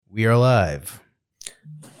We are live.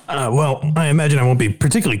 Well, I imagine I won't be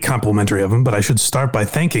particularly complimentary of him, but I should start by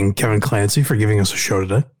thanking Kevin Clancy for giving us a show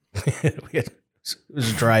today. It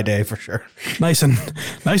was a dry day for sure. Nice and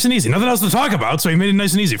easy. Nothing else to talk about, so he made it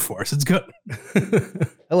nice and easy for us. It's good.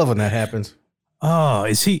 I love when that happens. Oh,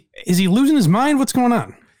 is he losing his mind? What's going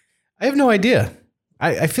on? I have no idea.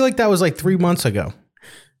 I feel like that was like 3 months ago.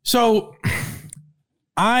 So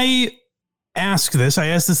I asked this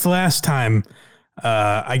the last time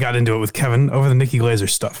I got into it with Kevin over the Nikki Glaser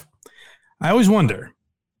stuff. I always wonder,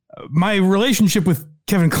 my relationship with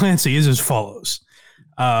Kevin Clancy is as follows.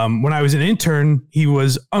 When I was an intern, he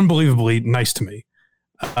was unbelievably nice to me.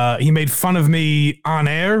 He made fun of me on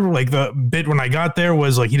air. Like the bit when I got there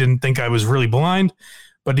was like, he didn't think I was really blind,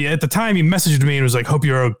 but at the time he messaged me and was like, hope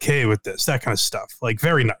you're okay with this, that kind of stuff. Like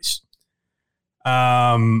very nice.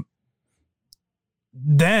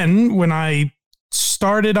 Then when I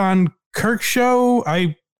started on Kirk's show,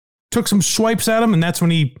 I took some swipes at him, and that's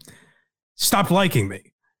when he stopped liking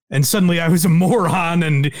me. And suddenly I was a moron,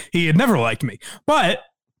 and he had never liked me. But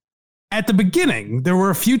at the beginning, there were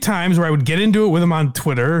a few times where I would get into it with him on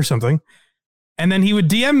Twitter or something, and then he would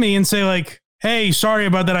DM me and say like, hey, sorry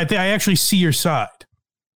about that. I actually see your side,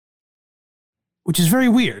 which is very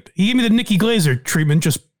weird. He gave me the Nikki Glaser treatment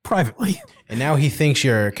just privately. And now he thinks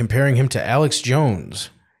you're comparing him to Alex Jones.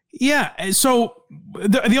 Yeah, so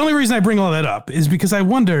the only reason I bring all that up is because I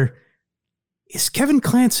wonder, is Kevin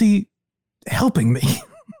Clancy helping me?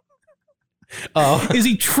 Oh, is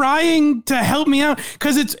he trying to help me out?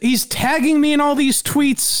 Because he's tagging me in all these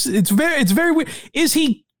tweets. It's very weird. Is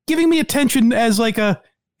he giving me attention as like a,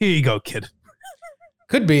 here you go, kid?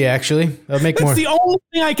 Could be, actually. That'll make more. That's the only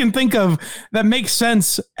thing I can think of that makes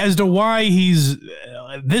sense as to why he's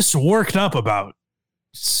this worked up about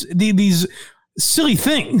these silly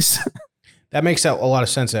things. That makes a lot of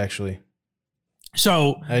sense, actually.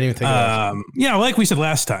 So I didn't even think of that. Yeah, like we said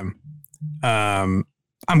last time, I'm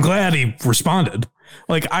glad he responded.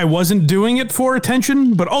 Like I wasn't doing it for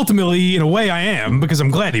attention, but ultimately, in a way, I am, because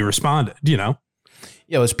I'm glad he responded. You know?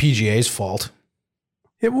 Yeah, it was PGA's fault.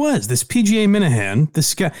 It was this PGA Minahan.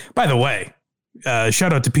 This guy. By the way,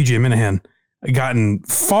 shout out to PGA Minahan. Gotten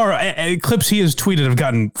far clips he has tweeted have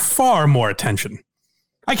gotten far more attention.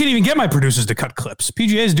 I can't even get my producers to cut clips.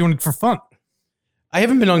 PGA is doing it for fun. I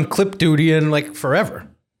haven't been on clip duty in like forever.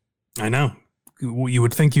 I know. You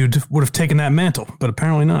would think would have taken that mantle, but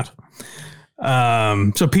apparently not.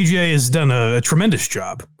 So PGA has done a tremendous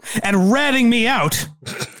job at ratting me out.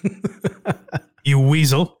 You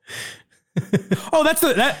weasel. Oh,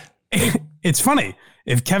 it's funny.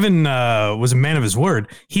 If Kevin was a man of his word,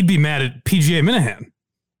 he'd be mad at PGA Minahan.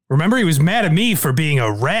 Remember, he was mad at me for being a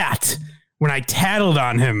rat when I tattled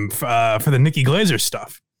on him for the Nikki Glaser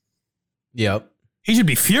stuff. Yep. He should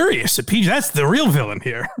be furious at PGA. That's the real villain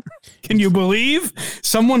here. Can you believe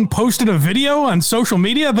someone posted a video on social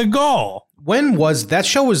media? The gall. When was that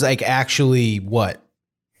show? Was like actually what?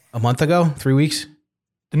 A month ago? 3 weeks?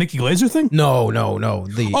 The Nikki Glaser thing? No.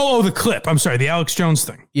 The clip. I'm sorry. The Alex Jones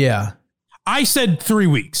thing. Yeah. I said 3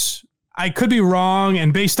 weeks. I could be wrong.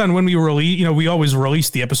 And based on when we release, we always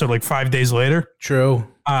release the episode like 5 days later. True.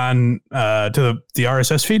 On to the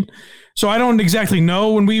RSS feed. So I don't exactly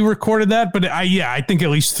know when we recorded that, but I think at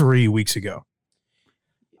least 3 weeks ago.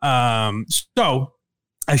 So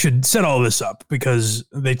I should set all this up because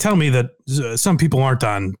they tell me that some people aren't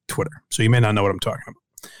on Twitter, so you may not know what I'm talking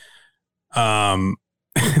about.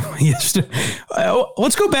 Yes.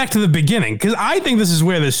 Let's go back to the beginning, because I think this is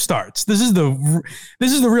where this starts. This is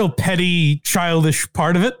the real petty, childish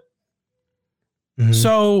part of it. Mm-hmm.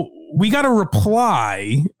 So we got a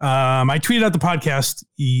reply. I tweeted out the podcast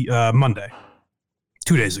Monday,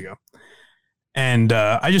 2 days ago. And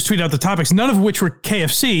I just tweeted out the topics, none of which were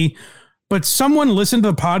KFC, but someone listened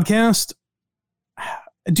to the podcast.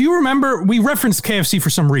 Do you remember? We referenced KFC for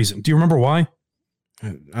some reason. Do you remember why?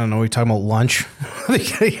 I don't know. We're talking about lunch.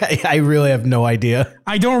 I really have no idea.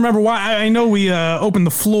 I don't remember why. I know we opened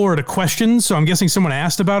the floor to questions, so I'm guessing someone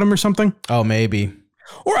asked about him or something. Oh, maybe.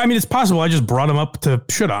 Or, I mean, it's possible I just brought him up to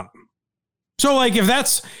shit on him. So, like, if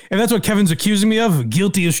that's what Kevin's accusing me of,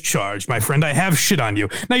 guilty as charged, my friend. I have shit on you.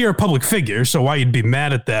 Now, you're a public figure, so why you'd be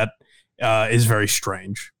mad at that is very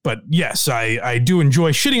strange. But yes, I do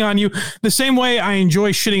enjoy shitting on you the same way I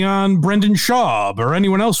enjoy shitting on Brendan Schaub or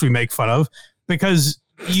anyone else we make fun of, because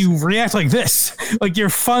you react like this, like you're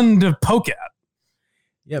fun to poke at.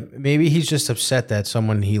 Yeah, maybe he's just upset that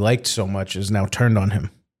someone he liked so much is now turned on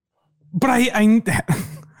him. But I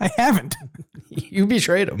haven't. You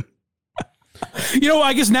betrayed him.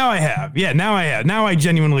 I guess now I have. Yeah, now I have. Now I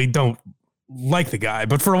genuinely don't like the guy,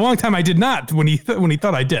 but for a long time I did not when he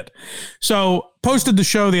thought I did. So posted the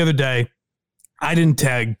show the other day. I didn't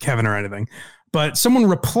tag Kevin or anything, but someone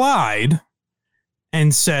replied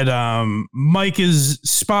and said, Mike is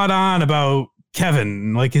spot on about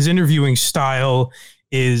Kevin. Like his interviewing style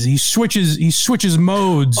is he switches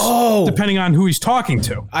modes depending on who he's talking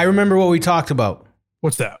to. I remember what we talked about.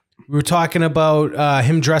 What's that? We were talking about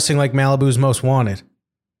him dressing like Malibu's Most Wanted.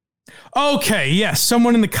 Okay, yes.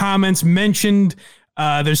 Someone in the comments mentioned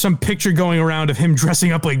there's some picture going around of him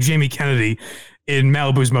dressing up like Jamie Kennedy in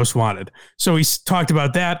Malibu's Most Wanted. So he talked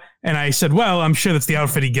about that, and I said, well, I'm sure that's the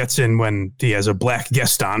outfit he gets in when he has a black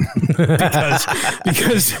guest on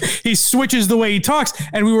because he switches the way he talks.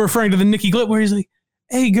 And we were referring to the Nikki Glitt where he's like,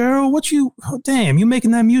 hey, girl, you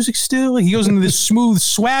making that music still? He goes into this smooth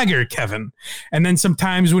swagger, Kevin. And then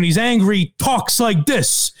sometimes when he's angry, he talks like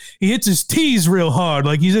this. He hits his T's real hard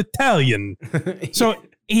like he's Italian. So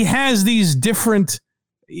he has these different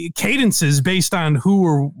cadences based on who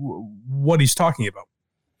or what he's talking about.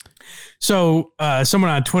 So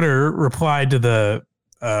someone on Twitter replied to the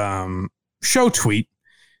show tweet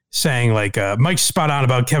saying like Mike's spot on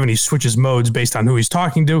about Kevin. He switches modes based on who he's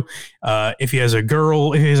talking to. If he has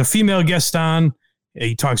a female guest on,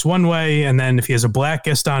 he talks one way. And then if he has a black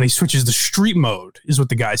guest on, he switches the street mode is what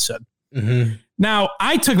the guy said. Mm-hmm. Now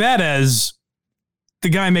I took that as the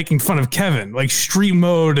guy making fun of Kevin, like street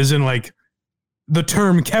mode as in like the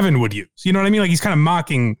term Kevin would use. You know what I mean? Like he's kind of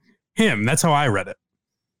mocking him. That's how I read it.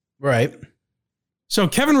 Right. So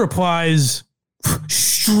Kevin replies,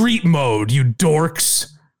 street mode, you dorks.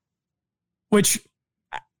 Which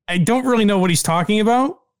I don't really know what he's talking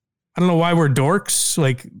about. I don't know why we're dorks.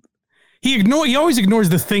 Like he always ignores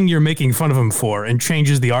the thing you're making fun of him for and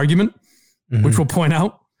changes the argument, which we'll point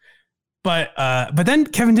out. But then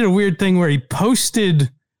Kevin did a weird thing where he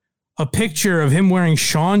posted a picture of him wearing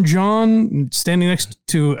Sean John standing next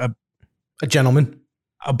to a gentleman,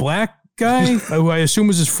 a black guy who I assume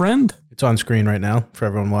was his friend. It's on screen right now for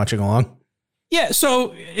everyone watching along. Yeah.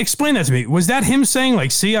 So explain that to me. Was that him saying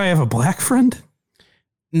like, see, I have a black friend?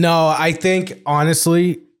 No, I think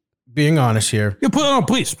honestly, being honest here. Yeah,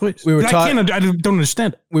 please. We were I don't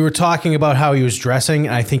understand. We were talking about how he was dressing.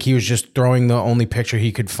 And I think he was just throwing the only picture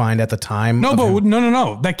he could find at the time. No.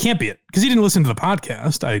 That can't be it. Because he didn't listen to the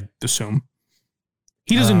podcast, I assume.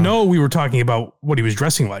 He doesn't know we were talking about what he was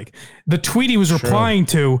dressing like. The tweet he was replying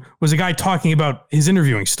to was a guy talking about his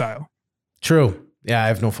interviewing style. True. Yeah, I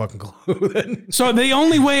have no fucking clue then. So the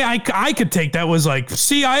only way I could take that was like,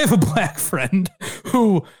 see, I have a black friend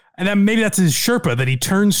who, and then maybe that's his Sherpa that he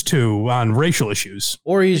turns to on racial issues.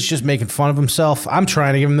 Or he's just making fun of himself. I'm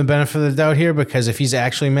trying to give him the benefit of the doubt here because if he's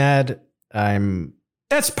actually mad,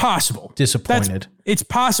 that's possible. Disappointed. It's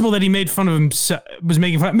possible that he made fun of himself, was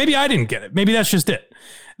making fun. Maybe I didn't get it. Maybe that's just it,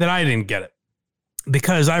 that I didn't get it.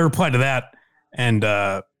 Because I replied to that and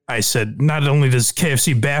I said, not only does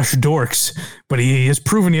KFC bash dorks, but he has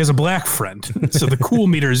proven he has a black friend. So the cool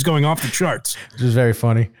meter is going off the charts. Which is very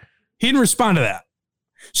funny. He didn't respond to that.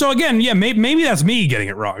 So again, yeah, maybe that's me getting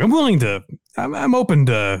it wrong. I'm open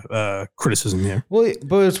to criticism here. Well,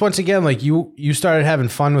 but it's once again, like you started having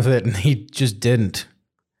fun with it and he just didn't.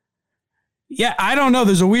 Yeah, I don't know.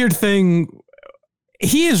 There's a weird thing.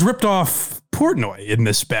 He has ripped off Portnoy in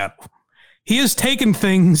this battle. He has taken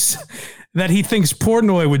things that he thinks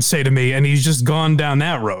Portnoy would say to me, and he's just gone down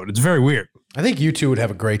that road. It's very weird. I think you two would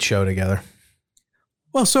have a great show together.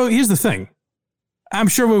 Well, so here's the thing. I'm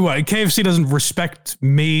sure we would. KFC doesn't respect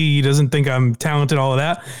me. He doesn't think I'm talented, all of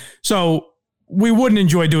that. So we wouldn't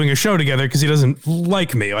enjoy doing a show together because he doesn't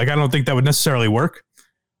like me. Like, I don't think that would necessarily work.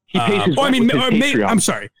 He pays his rent with his Patreon. I'm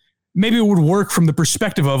sorry. Maybe it would work from the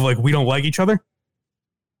perspective of like, we don't like each other.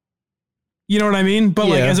 You know what I mean? But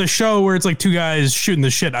like as a show where it's like two guys shooting the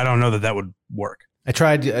shit, I don't know that would work. I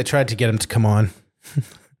tried to get him to come on.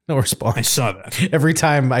 No response. I saw that. Every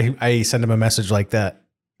time I send him a message like that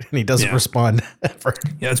and he doesn't respond ever.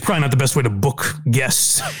 Yeah, it's probably not the best way to book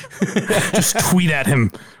guests. Just tweet at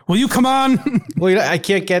him. Will you come on? Well, I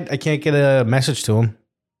can't get a message to him.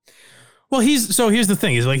 Well, here's the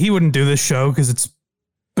thing. He's like, he wouldn't do this show because it's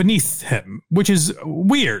beneath him, which is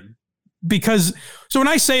weird. Because when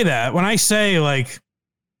I say like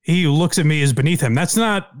he looks at me as beneath him, that's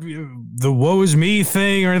not the woe is me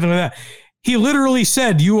thing or anything like that. He literally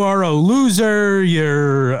said, you are a loser,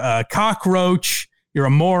 you're a cockroach, you're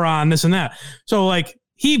a moron, this and that. So like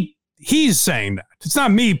he's saying that. It's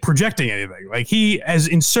not me projecting anything. Like he has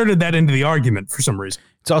inserted that into the argument for some reason.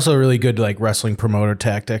 It's also really good like wrestling promoter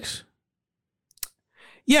tactics.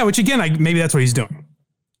 Yeah, which again, maybe that's what he's doing.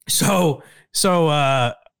 So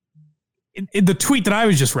the tweet that I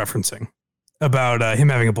was just referencing, about him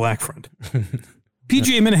having a black friend.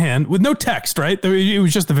 PGA Minahan with no text, right? It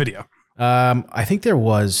was just the video. I think there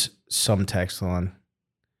was some text on.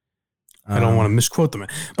 I don't want to misquote them,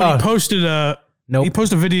 but he posted He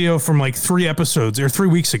posted a video from like 3 episodes or 3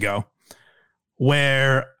 weeks ago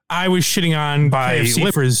where I was shitting on by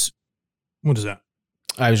KFC. What is that?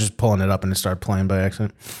 I was just pulling it up and it started playing by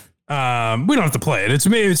accident. We don't have to play it. It's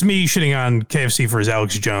me shitting on KFC for his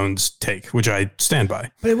Alex Jones take, which I stand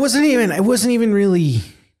by. But it wasn't even really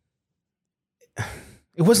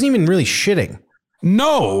shitting.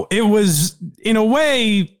 No, it was in a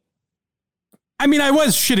way. I mean, I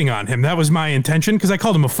was shitting on him. That was my intention because I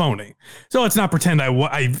called him a phony. So let's not pretend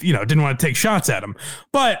I didn't want to take shots at him.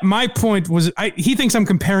 But my point was, he thinks I'm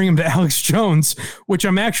comparing him to Alex Jones, which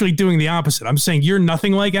I'm actually doing the opposite. I'm saying you're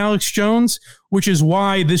nothing like Alex Jones, which is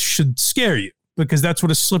why this should scare you, because that's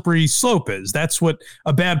what a slippery slope is. That's what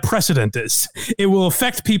a bad precedent is. It will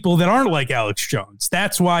affect people that aren't like Alex Jones.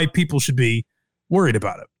 That's why people should be worried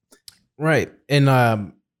about it. Right.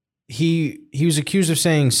 And he was accused of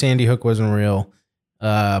saying Sandy Hook wasn't real.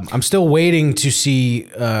 I'm still waiting to see.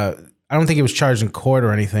 I don't think he was charged in court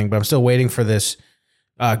or anything, but I'm still waiting for this.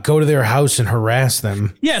 Go to their house and harass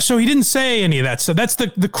them. Yeah, so he didn't say any of that. So that's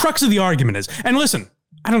the crux of the argument is. And listen,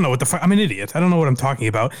 I don't know what the fuck. I'm an idiot. I don't know what I'm talking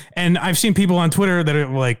about. And I've seen people on Twitter that are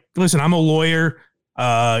like, listen, I'm a lawyer.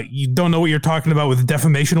 You don't know what you're talking about with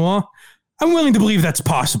defamation law. I'm willing to believe that's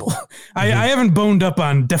possible. Mm-hmm. I haven't boned up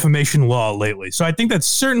on defamation law lately. So I think that's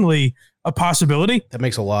certainly a possibility. That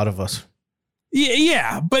makes a lot of us.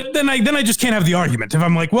 Yeah. But then I just can't have the argument. If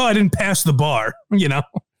I'm like, well, I didn't pass the bar, you know?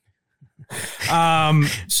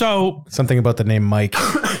 So something about the name Mike.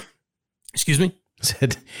 Excuse me? I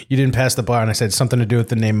said, you didn't pass the bar. And I said something to do with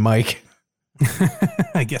the name Mike.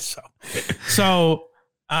 I guess so. So,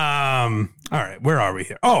 all right, where are we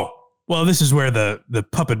here? Oh, well, this is where the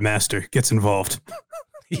puppet master gets involved.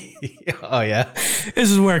 Oh, yeah.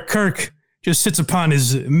 This is where Kirk just sits upon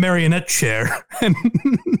his marionette chair and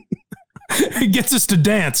gets us to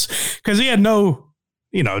dance because he had no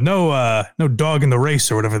dog in the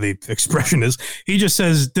race or whatever the expression is. He just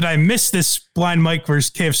says, did I miss this blind Mike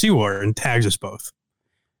versus KFC war, and tags us both.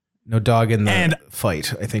 No dog in the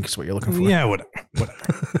fight, I think is what you're looking for. Yeah, whatever.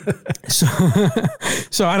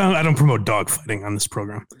 So I don't promote dog fighting on this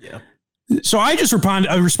program. Yeah. So I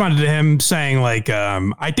responded to him saying like,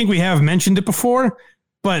 I think we have mentioned it before,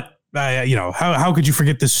 but how could you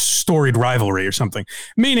forget this storied rivalry or something?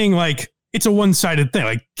 Meaning like it's a one-sided thing.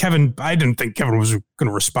 Like Kevin, I didn't think Kevin was going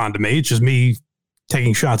to respond to me. It's just me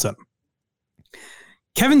taking shots at him.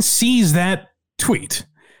 Kevin sees that tweet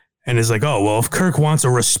and is like, oh, well, if Kirk wants a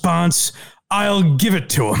response, I'll give it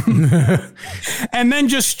to him. And then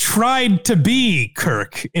just tried to be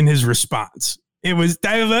Kirk in his response.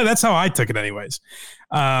 That's how I took it anyways.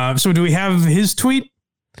 So do we have his tweet?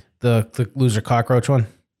 The loser cockroach one?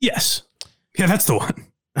 Yes. Yeah, that's the one.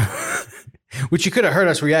 Which you could have heard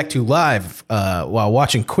us react to live while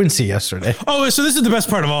watching Quincy yesterday. Oh, so this is the best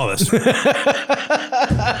part of all this.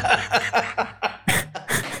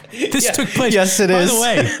 This took place. Yes, it is.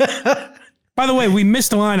 By the way, we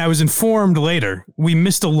missed a line. I was informed later. We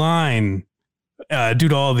missed a line due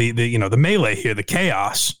to all the melee here, the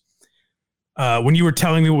chaos. When you were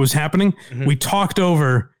telling me what was happening, we talked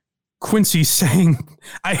over Quincy saying,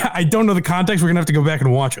 I don't know the context. We're going to have to go back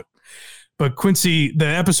and watch it. But Quincy, the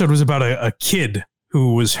episode was about a kid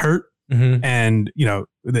who was hurt. Mm-hmm. And,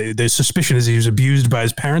 the suspicion is he was abused by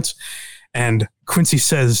his parents. And Quincy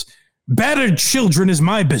says, battered children is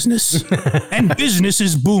my business and business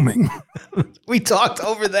is booming. We talked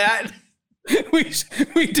over that. We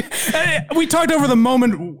talked over the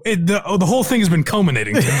moment the whole thing has been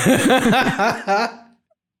culminating.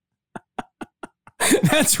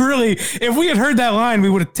 That's really, if we had heard that line, we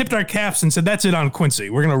would have tipped our caps and said, that's it on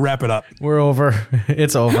Quincy. We're going to wrap it up. We're over.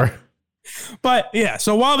 It's over. But yeah,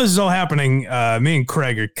 so while this is all happening, me and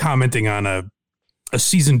Craig are commenting on a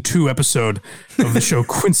season 2 episode of the show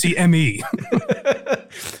Quincy M.E.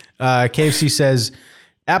 KFC says,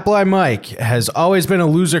 Apple Eye Mike has always been a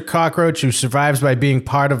loser cockroach who survives by being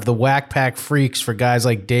part of the whack pack freaks for guys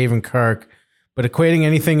like Dave and Kirk. But equating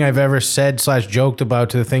anything I've ever said / joked about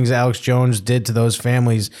to the things Alex Jones did to those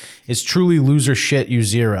families is truly loser shit, you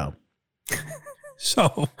zero.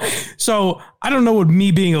 So I don't know what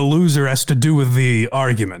me being a loser has to do with the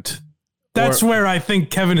argument. That's where I think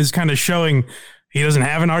Kevin is kind of showing he doesn't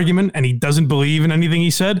have an argument and he doesn't believe in anything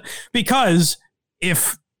he said. Because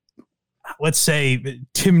if, let's say,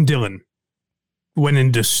 Tim Dillon went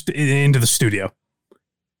into the studio,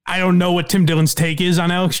 I don't know what Tim Dillon's take is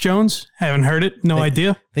on Alex Jones. Haven't heard it. No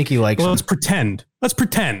idea. Think he likes him. Let's pretend.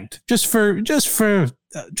 Just for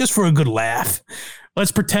just for a good laugh,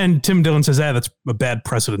 let's pretend Tim Dillon says, that's a bad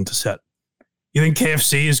precedent to set. You think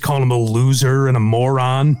KFC is calling him a loser and a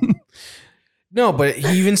moron? No, but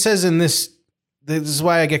he even says in this is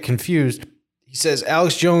why I get confused. He says,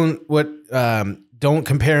 Alex Jones, don't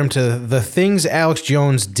compare him to the things Alex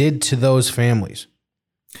Jones did to those families.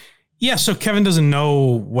 Yeah, so Kevin doesn't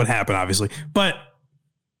know what happened, obviously. But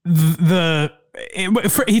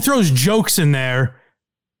he throws jokes in there,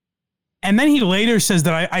 and then he later says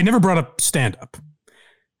that I never brought up stand-up.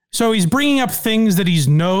 So he's bringing up things that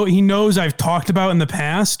he knows I've talked about in the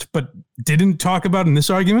past, but didn't talk about in this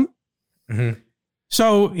argument. Mm-hmm.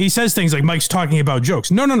 So he says things like Mike's talking about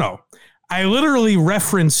jokes. No. I literally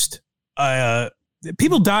referenced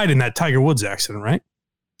people died in that Tiger Woods accident, right?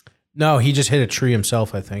 No, he just hit a tree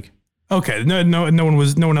himself, I think. Okay, no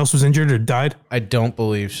one else was injured or died? I don't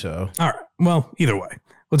believe so. All right. Well, either way,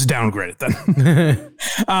 let's downgrade it then.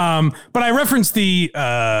 But I referenced the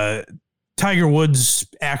Tiger Woods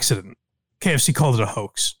accident. KFC called it a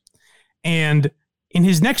hoax. And in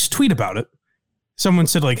his next tweet about it, someone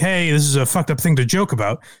said like, hey, this is a fucked up thing to joke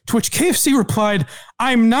about. To which KFC replied,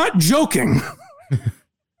 I'm not joking.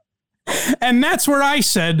 And that's where I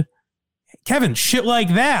said, Kevin, shit like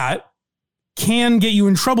that can get you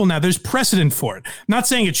in trouble now. There's precedent for it. Not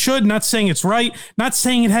saying it should, not saying it's right, not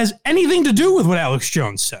saying it has anything to do with what Alex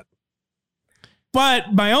Jones said.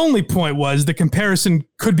 But my only point was the comparison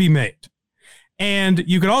could be made. And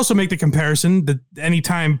you could also make the comparison that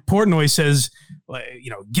anytime Portnoy says,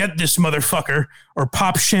 get this motherfucker or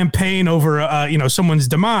pop champagne over, someone's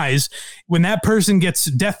demise, when that person gets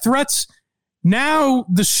death threats, now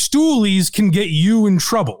the stoolies can get you in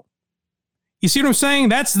trouble. You see what I'm saying?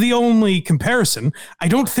 That's the only comparison. I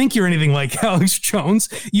don't think you're anything like Alex Jones,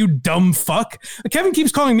 you dumb fuck. Kevin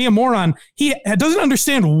keeps calling me a moron. He doesn't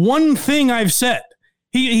understand one thing I've said.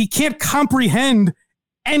 He can't comprehend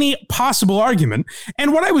any possible argument.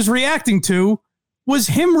 And what I was reacting to was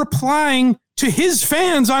him replying to his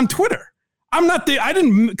fans on Twitter. I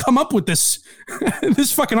didn't come up with this,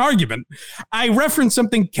 this fucking argument. I referenced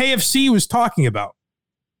something KFC was talking about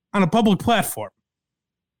on a public platform.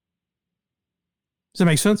 Does that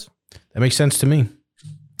make sense? That makes sense to me.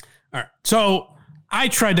 All right. So I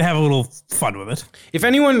tried to have a little fun with it. If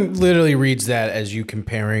anyone literally reads that as you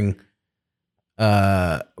comparing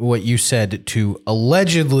what you said to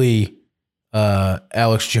allegedly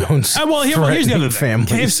Alex Jones. Here's the other thing.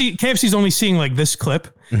 Families. KFC's only seeing like this clip.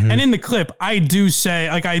 Mm-hmm. And in the clip, I do say,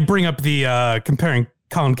 like, I bring up the comparing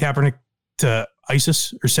Colin Kaepernick to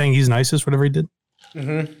ISIS or saying he's an ISIS, whatever he did.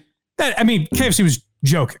 Mm-hmm. KFC was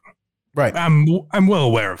joking. Right. I'm well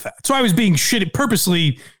aware of that. So I was being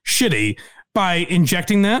purposely shitty by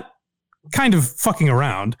injecting that, kind of fucking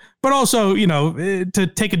around, but also, to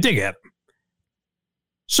take a dig at him.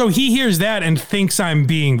 So he hears that and thinks I'm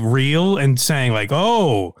being real and saying like,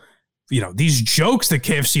 oh, these jokes that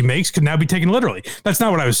KFC makes could now be taken literally. That's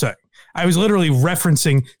not what I was saying. I was literally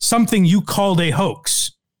referencing something you called a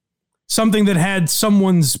hoax, something that had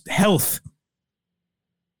someone's health,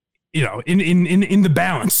 in the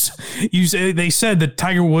balance. They said that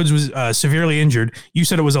Tiger Woods was severely injured. You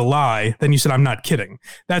said it was a lie. Then you said, I'm not kidding.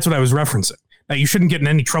 That's what I was referencing. Now, you shouldn't get in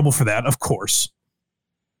any trouble for that, of course.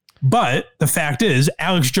 But the fact is,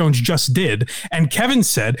 Alex Jones just did. And Kevin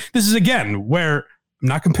said, this is again where I'm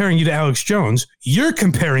not comparing you to Alex Jones. You're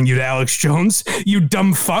comparing you to Alex Jones, you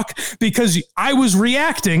dumb fuck, because I was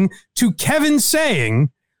reacting to Kevin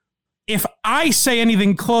saying, if I say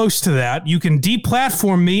anything close to that, you can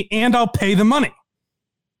deplatform me and I'll pay the money.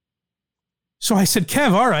 So I said,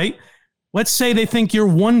 Kev, all right, let's say they think you're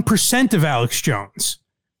 1% of Alex Jones.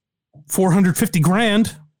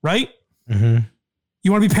 $450,000, right? Mm-hmm.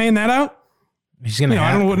 You want to be paying that out? He's gonna.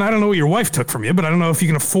 I don't know what your wife took from you, but I don't know if you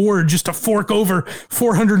can afford just to fork over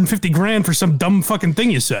 $450,000 for some dumb fucking thing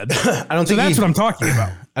you said. I don't think that's what I'm talking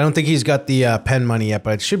about. I don't think he's got the pen money yet,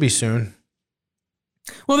 but it should be soon.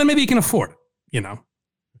 Well, then maybe you can afford it,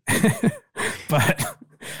 But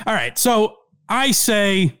all right, so I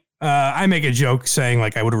say I make a joke saying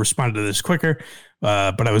like I would have responded to this quicker,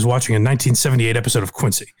 but I was watching a 1978 episode of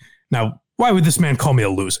Quincy. Now, why would this man call me a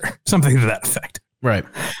loser? Something to that effect. Right.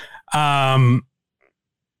 And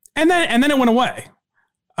then it went away.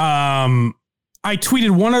 I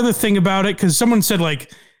tweeted one other thing about it because someone said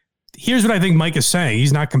like, here's what I think Mike is saying.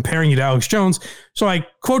 He's not comparing you to Alex Jones. So I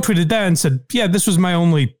quote tweeted that and said, yeah, this was my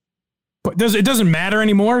only, it doesn't matter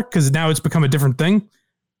anymore because now it's become a different thing.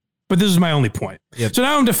 But this is my only point. Yep. So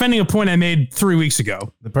now I'm defending a point I made 3 weeks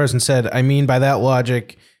ago. The person said, by that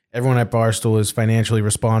logic, everyone at Barstool is financially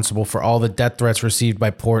responsible for all the death threats received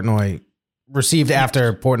after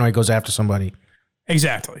Portnoy goes after somebody.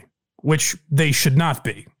 Exactly. which they should not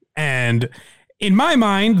be. And in my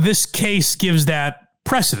mind, this case gives that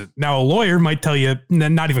precedent. Now, a lawyer might tell you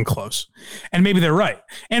not even close, and maybe they're right.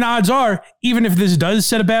 And odds are, even if this does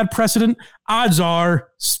set a bad precedent, odds are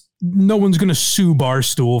no one's going to sue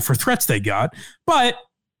Barstool for threats they got. But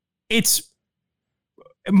it's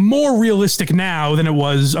more realistic now than it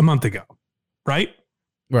was a month ago, right?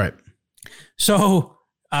 Right. So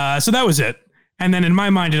that was it. And then in my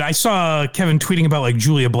mind, I saw Kevin tweeting about like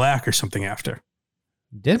Julia Black or something after.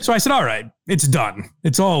 Did? So I said, all right, it's done.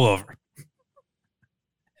 It's all over.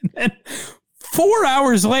 And then 4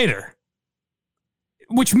 hours later,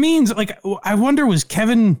 which means like, I wonder, was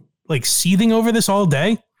Kevin like seething over this all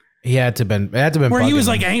day? He had to been where he was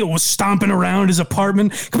like was stomping around his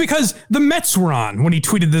apartment because the Mets were on when he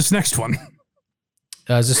tweeted this next one.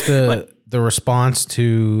 Is this the response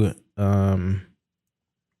to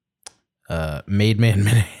Made Man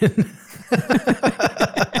Minahan?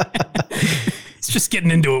 It's just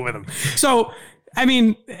getting into it with him. So, I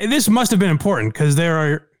mean, this must have been important because there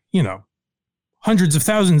are, hundreds of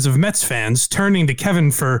thousands of Mets fans turning to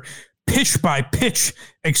Kevin for pitch by pitch,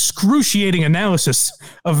 excruciating analysis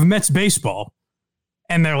of Mets baseball.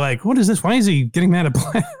 And they're like, what is this? Why is he getting mad at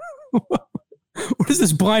Blind? What is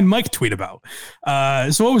this Blind Mike tweet about?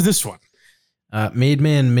 So what was this one? Made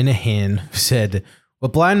Man Minahan said,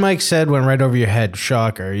 what Blind Mike said went right over your head.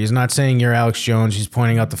 Shocker. He's not saying you're Alex Jones. He's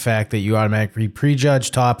pointing out the fact that you automatically prejudge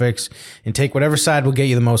topics and take whatever side will get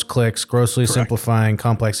you the most clicks, grossly simplifying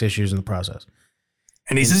complex issues in the process.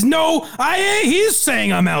 And he says, no, he's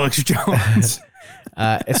saying I'm Alex Jones.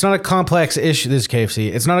 It's not a complex issue. This is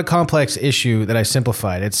KFC. It's not a complex issue that I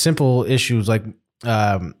simplified. It's simple issues like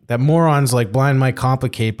that morons like Blind Mike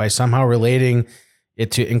complicate by somehow relating it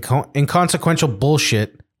to inconsequential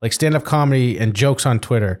bullshit like stand-up comedy and jokes on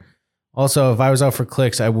Twitter. Also, if I was out for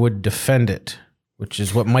clicks, I would defend it, which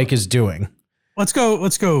is what Mike is doing. Let's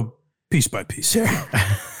go piece by piece here.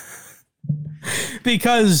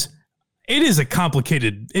 Because it is a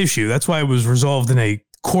complicated issue. That's why it was resolved in a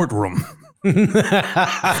courtroom. It's not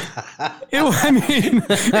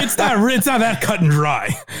that cut and dry.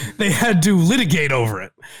 They had to litigate over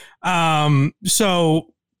it.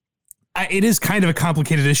 It is kind of a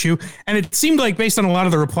complicated issue. And it seemed like based on a lot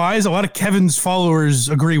of the replies, a lot of Kevin's followers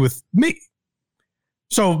agree with me.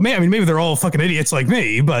 So, maybe they're all fucking idiots like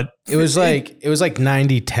me, but it was like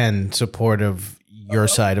 90-10 support of your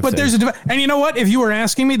side of things. But there's a debate. And you know what? If you were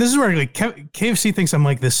asking me, this is where like KFC thinks I'm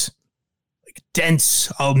like this like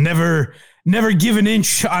dense, I'll never give an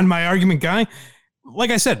inch on my argument guy.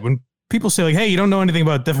 Like I said, when people say like, hey, you don't know anything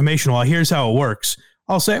about defamation law, here's how it works.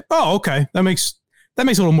 I'll say, oh, okay. That makes a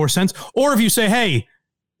little more sense. Or if you say, hey,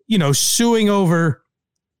 suing over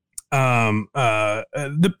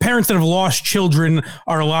the parents that have lost children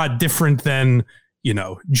are a lot different than,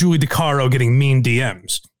 Julie DeCaro getting mean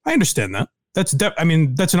DMs. I understand that.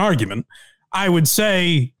 That's an argument. I would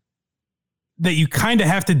say that you kind of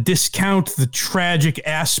have to discount the tragic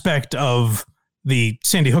aspect of the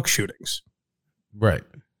Sandy Hook shootings. Right.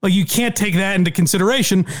 Like, you can't take that into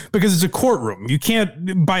consideration because it's a courtroom. You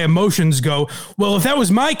can't, by emotions, go, well, if that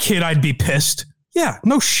was my kid, I'd be pissed. Yeah,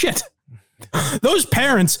 no shit. Those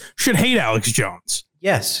parents should hate Alex Jones.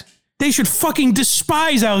 Yes. They should fucking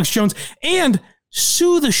despise Alex Jones and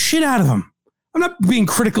sue the shit out of him. I'm not being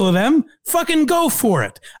critical of them. Fucking go for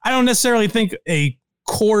it. I don't necessarily think a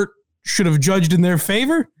court should have judged in their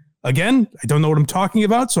favor. Again, I don't know what I'm talking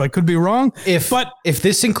about, so I could be wrong. If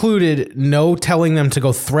this included no telling them to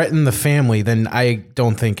go threaten the family, then I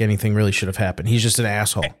don't think anything really should have happened. He's just an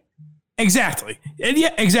asshole. Exactly.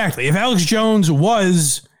 Yeah, exactly. If Alex Jones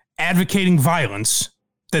was advocating violence,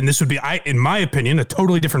 then this would be, in my opinion, a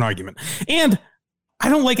totally different argument. And I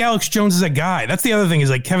don't like Alex Jones as a guy. That's the other thing,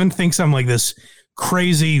 is like Kevin thinks I'm like this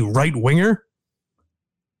crazy right winger.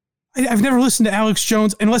 I've never listened to Alex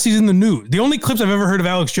Jones unless he's in the news. The only clips I've ever heard of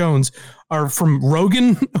Alex Jones are from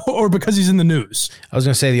Rogan or because he's in the news. I was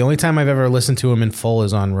going to say the only time I've ever listened to him in full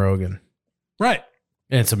is on Rogan. Right.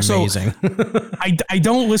 And it's amazing. So, I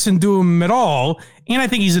don't listen to him at all. And I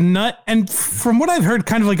think he's a nut. And from what I've heard,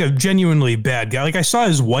 kind of like a genuinely bad guy. Like, I saw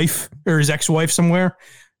his wife or his ex-wife somewhere.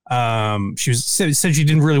 She said she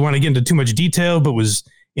didn't really want to get into too much detail, but was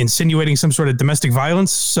insinuating some sort of domestic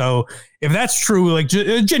violence. So if that's true, like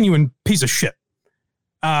a genuine piece of shit.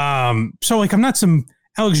 So like, I'm not some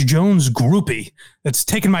Alex Jones groupie that's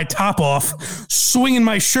taking my top off, swinging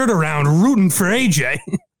my shirt around, rooting for AJ.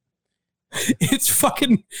 It's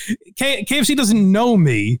fucking KFC doesn't know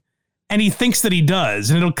me, and he thinks that he does.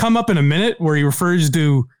 And it'll come up in a minute where he refers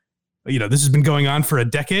to, this has been going on for a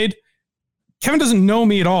decade. Kevin doesn't know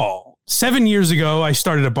me at all. 7 years ago, I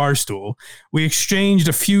started a Barstool. We exchanged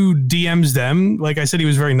a few DMs then. Like I said, he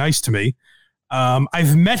was very nice to me.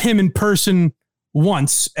 I've met him in person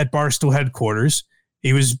once at Barstool headquarters.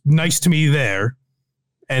 He was nice to me there.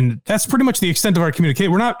 And that's pretty much the extent of our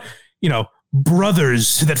communication. We're not,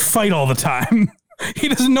 brothers that fight all the time. He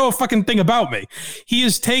doesn't know a fucking thing about me. He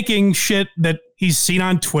is taking shit that he's seen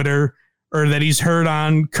on Twitter or that he's heard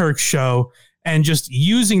on Kirk's show and just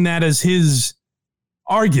using that as his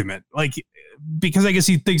argument. Like, because I guess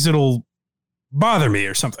he thinks it'll bother me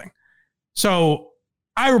or something. So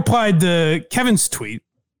I replied to Kevin's tweet.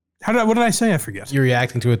 What did I say? I forget. You're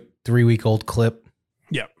reacting to a 3-week-old clip.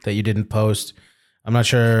 Yeah. That you didn't post. I'm not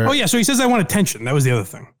sure. Oh yeah. So he says I want attention. That was the other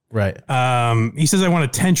thing. Right. He says I want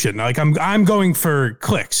attention. Like I'm going for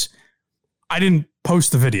clicks. I didn't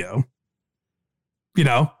post the video.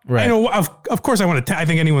 Right. I know, of course I want to. I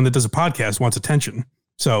think anyone that does a podcast wants attention.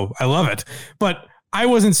 So I love it. But I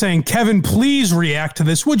wasn't saying, Kevin, please react to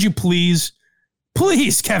this. Would you please?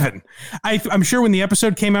 Please, Kevin. I'm sure when the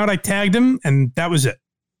episode came out, I tagged him and that was it.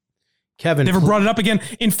 Kevin never brought it up again.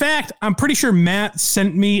 In fact, I'm pretty sure Matt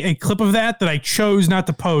sent me a clip of that I chose not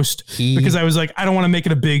to post because I was like, I don't want to make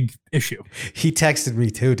it a big issue. He texted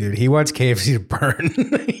me too, dude. He wants KFC to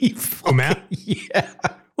burn. Matt? Yeah.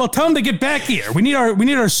 Well, tell him to get back here. We need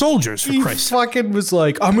our soldiers, for Christ's sake. He fucking was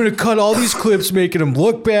like, I'm going to cut all these clips making them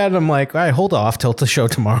look bad. And I'm like, all right, hold off till the show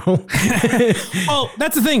tomorrow. Oh,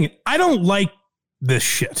 that's the thing. I don't like this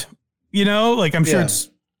shit. I'm sure it's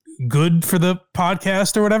good for the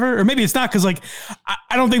podcast or whatever, or maybe it's not because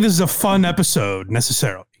I don't think this is a fun episode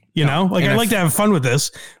necessarily. I like to have fun with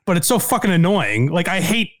this, but it's so fucking annoying. Like I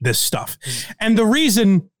hate this stuff, and the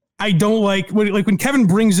reason I don't like when Kevin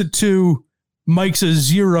brings it to Mike's a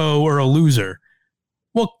zero or a loser.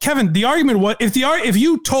 Well, Kevin, the argument was if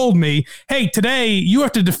you told me, hey, today you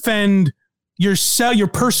have to defend your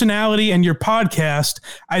personality and your podcast,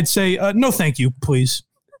 I'd say no, thank you, please.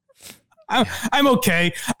 I'm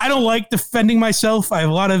okay. I don't like defending myself. I have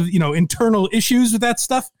a lot of, internal issues with that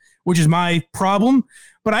stuff, which is my problem.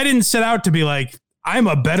 But I didn't set out to be like, I'm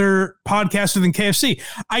a better podcaster than KFC.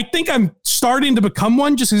 I think I'm starting to become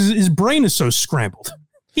one just because his brain is so scrambled.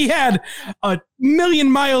 He had a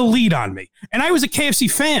 1,000,000-mile lead on me. And I was a KFC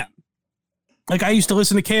fan. Like I used to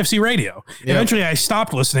listen to KFC radio. Yep. Eventually I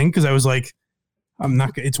stopped listening because I was like,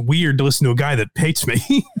 it's weird to listen to a guy that hates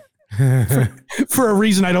me. for a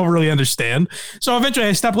reason I don't really understand. So eventually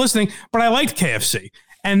I stopped listening, but I liked KFC.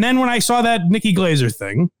 And then when I saw that Nikki Glazer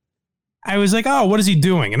thing, I was like, oh, what is he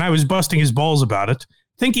doing? And I was busting his balls about it,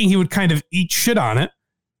 thinking he would kind of eat shit on it.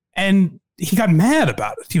 And he got mad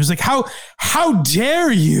about it. He was like, how dare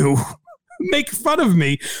you make fun of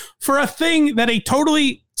me for a thing that a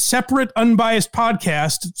totally separate, unbiased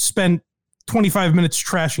podcast spent 25 minutes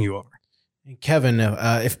trashing you over. Kevin,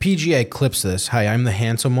 if PGA clips this, hi, I'm the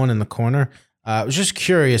handsome one in the corner. I was just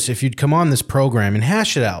curious if you'd come on this program and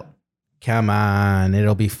hash it out. Come on,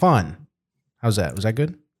 it'll be fun. How's that? Was that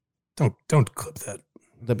good? Don't clip that.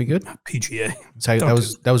 Would that be good? Not PGA.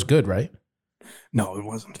 That was good, right? No, it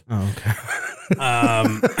wasn't. Oh, okay.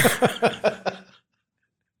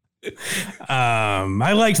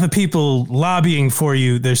 I liked the people lobbying for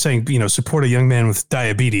you. They're saying, support a young man with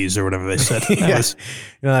diabetes or whatever they said.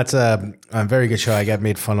 That's a very good show. I got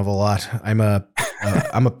made fun of a lot. I'm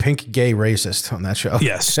a pink gay racist on that show.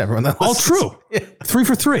 Yes. Everyone that all true. Yeah. 3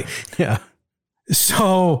 for 3. Yeah.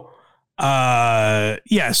 So, so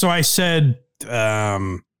I said,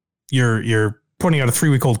 you're pointing out a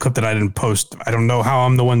 3-week-old clip that I didn't post. I don't know how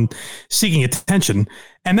I'm the one seeking attention.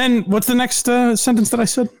 And then what's the next sentence that I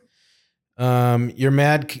said? You're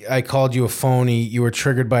mad I called you a phony. You were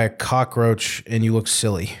triggered by a cockroach and you look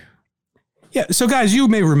silly. Yeah. So guys, you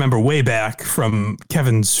may remember way back from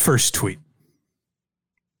Kevin's first tweet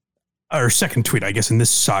or second tweet, I guess, in this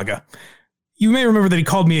saga. You may remember that he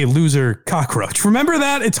called me a loser cockroach. Remember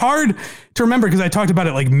that? It's hard to remember because I talked about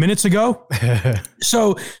it like minutes ago.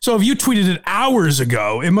 So if you tweeted it hours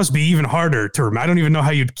ago, it must be even harder to remember. I don't even know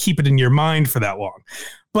how you'd keep it in your mind for that long.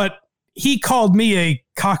 But he called me a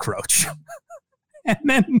cockroach. And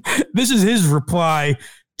then this is his reply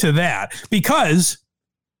to that. Because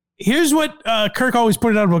here's what Kirk always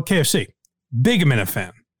pointed out about KFC. Big Minute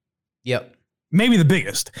fan. Yep. Maybe the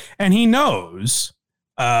biggest. And he knows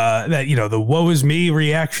that, the woe is me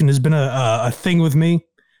reaction has been a thing with me.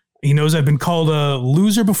 He knows I've been called a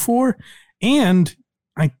loser before. And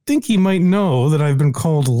I think he might know that I've been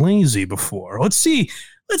called lazy before. Let's see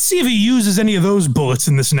if he uses any of those bullets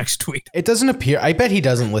in this next tweet. It doesn't appear. I bet he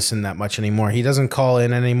doesn't listen that much anymore. He doesn't call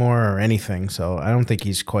in anymore or anything. So I don't think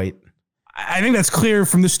he's quite. I think that's clear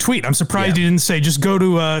from this tweet. I'm surprised you didn't say just go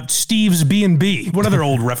to Steve's B&B. What other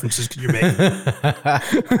old references could you make?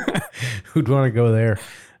 Who'd want to go there?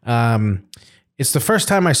 It's the first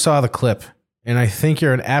time I saw the clip, and I think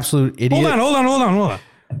you're an absolute idiot. Hold on.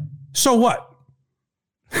 So what?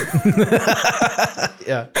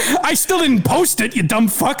 Yeah. I still didn't post it, you dumb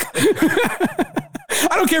fuck.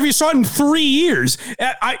 I don't care if you saw it in 3 years.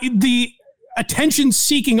 The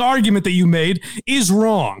attention-seeking argument that you made is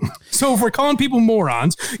wrong. So if we're calling people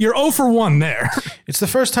morons, you're 0 for 1 there. It's the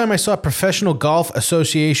first time I saw Professional Golf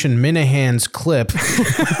Association Minahan's clip.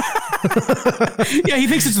 Yeah, he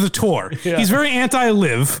thinks it's the tour. Yeah. He's very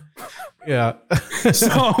anti-live. Yeah.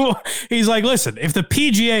 So he's like, listen, if the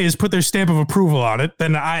PGA has put their stamp of approval on it,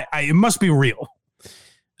 then it must be real.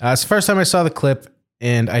 It's the first time I saw the clip.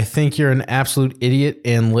 And I think you're an absolute idiot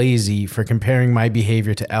and lazy for comparing my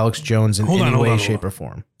behavior to Alex Jones in any way, shape, or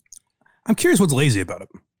form. I'm curious what's lazy about it.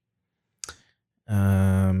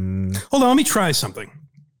 Hold on, let me try something.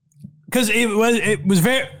 Because it was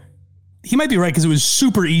very... He might be right because it was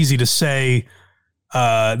super easy to say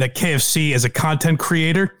that KFC as a content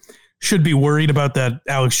creator should be worried about that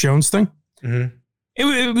Alex Jones thing. Mm-hmm.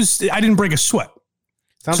 It was... I didn't break a sweat.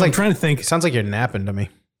 I'm trying to think. It sounds like you're napping to me.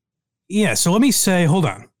 Yeah, so let me say, hold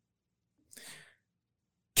on.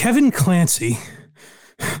 Kevin Clancy.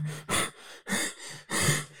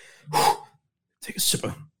 Take a sip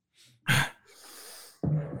of.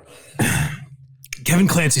 Kevin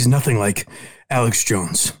Clancy's nothing like Alex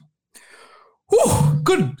Jones. Whew,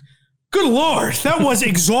 good Lord, that was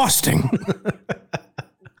exhausting.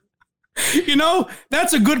 You know,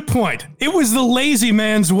 that's a good point. It was the lazy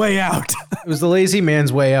man's way out. It was the lazy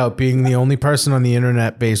man's way out, being the only person on the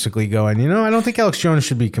internet basically going, I don't think Alex Jones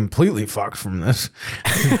should be completely fucked from this.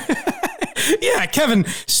 Yeah, Kevin,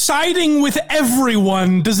 siding with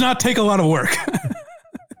everyone does not take a lot of work.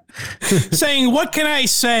 Saying, what can I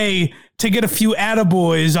say to get a few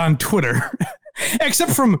attaboys on Twitter?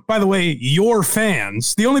 Except from, by the way, your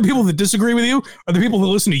fans. The only people that disagree with you are the people that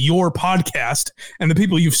listen to your podcast and the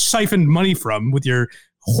people you've siphoned money from with your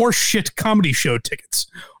horseshit comedy show tickets.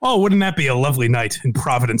 Oh, wouldn't that be a lovely night in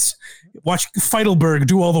Providence? Watch Feidelberg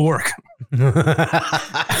do all the work.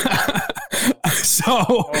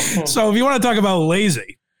 So if you want to talk about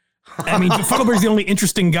lazy, I mean, Feidelberg's the only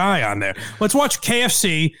interesting guy on there. Let's watch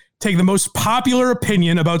KFC take the most popular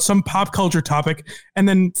opinion about some pop culture topic, and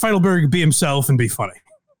then Feidelberg be himself and be funny.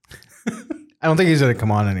 I don't think he's going to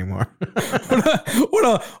come on anymore.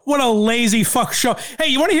 What a lazy fuck show. Hey,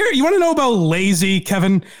 you want to know about lazy,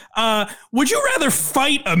 Kevin? Would you rather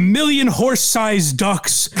fight 1 million horse-sized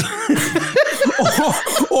ducks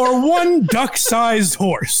or one duck-sized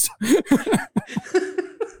horse?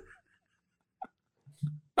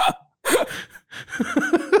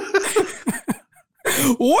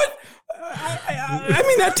 What? I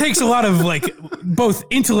mean, that takes a lot of both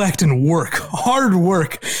intellect and hard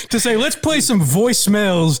work to say, let's play some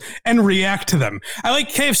voicemails and react to them. I like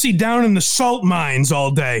KFC down in the salt mines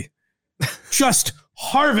all day, just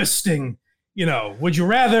harvesting. Would you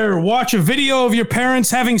rather watch a video of your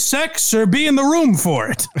parents having sex or be in the room for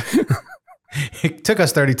it? It took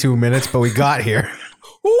us 32 minutes, but we got here.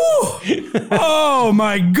 Ooh. Oh,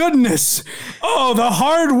 my goodness. Oh, the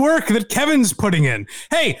hard work that Kevin's putting in.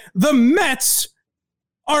 Hey, the Mets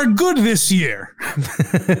are good this year.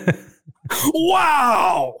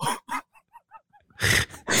 Wow.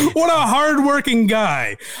 What a hardworking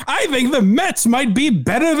guy. I think the Mets might be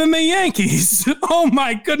better than the Yankees. Oh,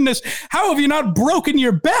 my goodness. How have you not broken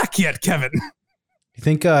your back yet, Kevin? You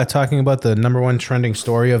think talking about the number one trending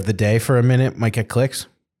story of the day for a minute might get clicks?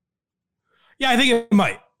 Yeah, I think it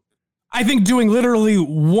might. I think doing literally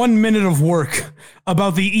 1 minute of work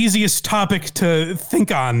about the easiest topic to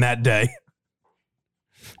think on that day.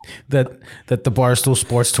 That the Barstool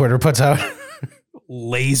Sports Twitter puts out.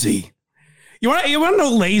 Lazy. You want to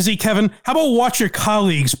know lazy, Kevin? How about watch your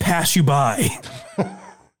colleagues pass you by?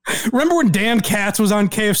 Remember when Dan Katz was on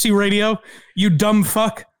KFC radio? You dumb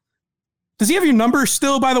fuck. Does he have your number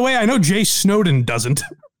still, by the way? I know Jay Snowden doesn't.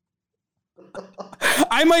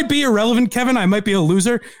 I might be irrelevant, Kevin. I might be a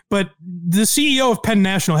loser, but the CEO of Penn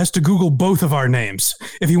National has to Google both of our names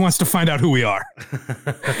if he wants to find out who we are.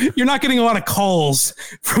 You're not getting a lot of calls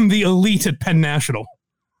from the elite at Penn National.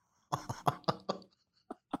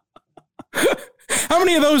 How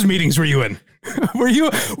many of those meetings were you in? Were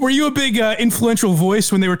you a big influential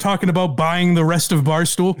voice when they were talking about buying the rest of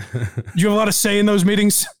Barstool? Did you have a lot of say in those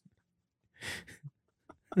meetings?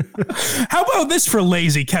 How about this for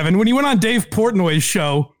lazy, Kevin? When you went on Dave Portnoy's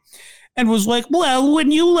show and was like, well, when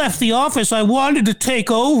you left the office, I wanted to take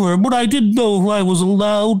over, but I didn't know if I was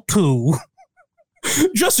allowed to.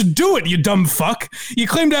 Just do it, you dumb fuck. You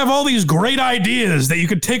claim to have all these great ideas that you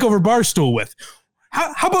could take over Barstool with.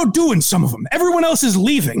 How about doing some of them? Everyone else is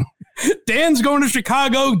leaving. Dan's going to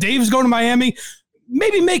Chicago. Dave's going to Miami.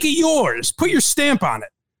 Maybe make it yours. Put your stamp on it.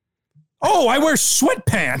 Oh, I wear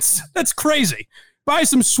sweatpants. That's crazy. Buy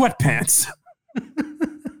some sweatpants.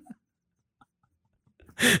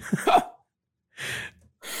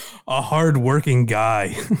 A hard-working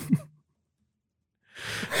guy.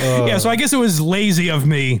 Yeah, so I guess it was lazy of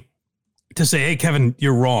me to say, hey, Kevin,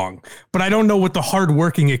 you're wrong. But I don't know what the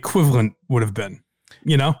hard-working equivalent would have been,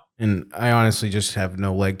 you know? And I honestly just have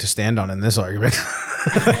no leg to stand on in this argument.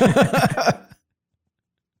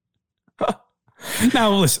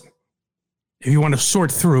 Now, listen, if you want to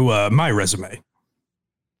sort through my resume,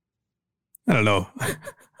 I don't know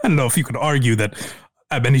if you could argue that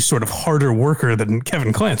I'm any sort of harder worker than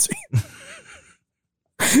Kevin Clancy.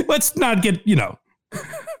 Let's not get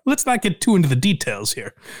too into the details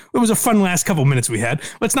here. It was a fun last couple minutes we had.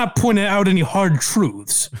 Let's not point out any hard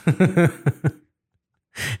truths.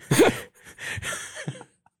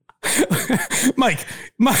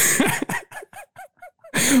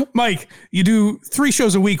 Mike, you do 3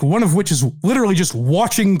 shows a week, one of which is literally just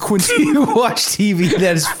watching Quincy. You watch TV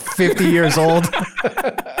that is 50 years old.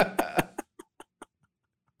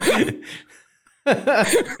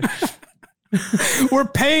 We're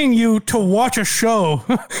paying you to watch a show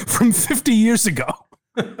from 50 years ago.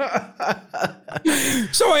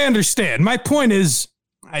 So I understand. My point is,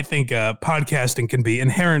 I think podcasting can be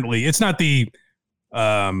inherently, it's not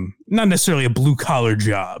not necessarily a blue collar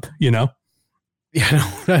job, you know? Yeah,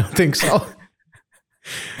 no, I don't think so.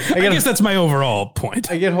 I guess that's my overall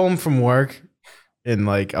point. I get home from work and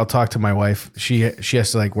I'll talk to my wife. She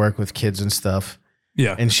has to work with kids and stuff.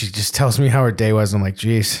 Yeah. And she just tells me how her day was. I'm like,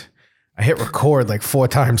 geez, I hit record 4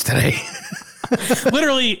 times today.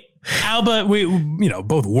 Literally, Alba, we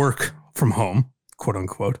both work from home, quote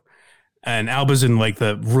unquote. And Alba's in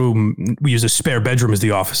the room. We use a spare bedroom as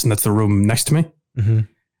the office, and that's the room next to me. Mm-hmm.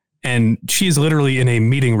 And she's literally in a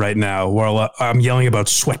meeting right now while I'm yelling about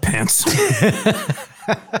sweatpants.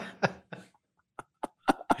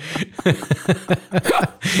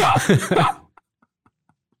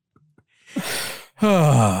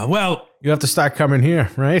 Well, you have to start coming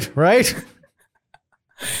here, right?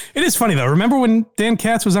 It is funny, though. Remember when Dan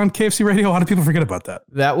Katz was on KFC Radio? A lot of people forget about that.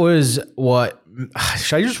 That was what...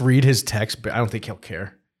 Should I just read his text? But I don't think he'll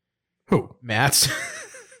care. Who? Matt's.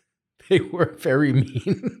 They were very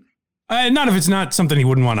mean. Not if it's not something he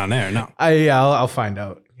wouldn't want on air, no. I'll find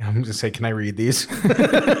out. I'm going to say, can I read these?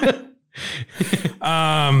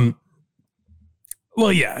 Well,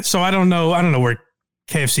 yeah. So I don't know where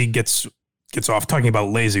KFC gets off talking about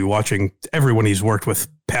lazy, watching everyone he's worked with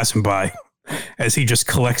pass him by as he just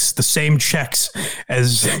collects the same checks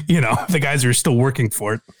as, the guys who are still working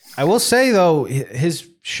for it. I will say, though, his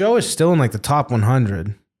show is still in the top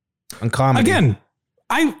 100 on comedy. Again,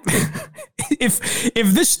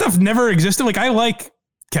 if this stuff never existed, I like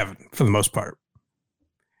Kevin for the most part.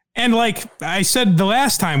 And I said the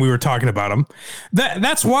last time we were talking about him,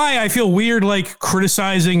 that's why I feel weird,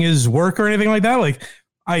 criticizing his work or anything like that.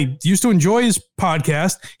 I used to enjoy his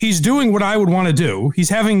podcast. He's doing what I would want to do. He's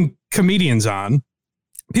having comedians on.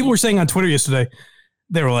 People were saying on Twitter yesterday,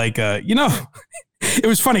 they were it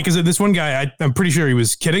was funny because this one guy, I'm pretty sure he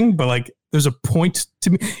was kidding, but there's a point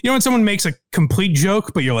to me. When someone makes a complete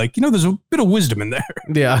joke, but you're there's a bit of wisdom in there.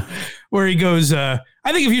 Yeah. Where he goes, I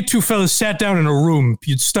think if you two fellas sat down in a room,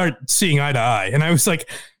 you'd start seeing eye to eye. And I was like,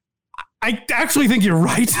 I actually think you're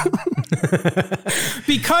right.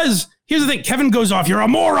 Because here's the thing. Kevin goes off. You're a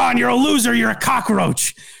moron. You're a loser. You're a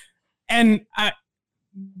cockroach. And I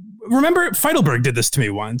remember Feidelberg did this to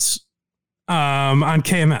me once on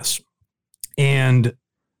KMS. And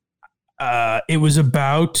it was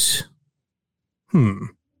about, it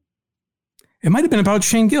might have been about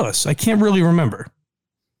Shane Gillis. I can't really remember.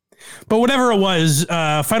 But whatever it was,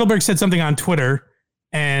 Feidelberg said something on Twitter,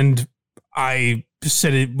 and I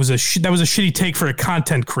said that was a shitty take for a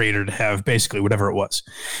content creator to have, basically, whatever it was.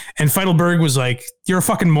 And Feidelberg was like, you're a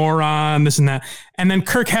fucking moron, this and that. And then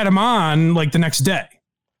Kirk had him on the next day.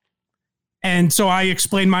 And so I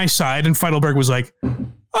explained my side, and Feidelberg was like,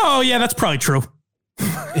 oh, yeah, that's probably true.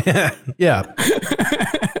 Yeah.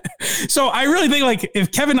 So I really think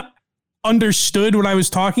if Kevin understood what I was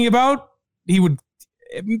talking about, he would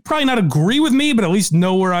probably not agree with me, but at least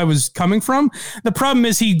know where I was coming from. The problem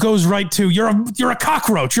is he goes right to you're a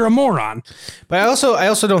cockroach, you're a moron. But I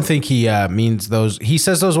also don't think he means those. He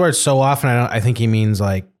says those words so often. I think he means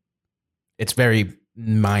it's very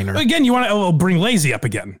minor. Again, you want to bring lazy up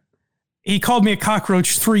again. He called me a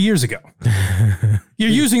cockroach 3 years ago. You're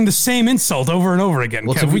using the same insult over and over again,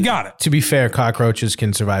 Kev. We got it. To be fair, cockroaches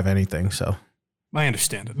can survive anything, so. I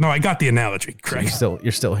understand it. No, I got the analogy, Craig. So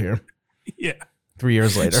you're still here. Yeah. 3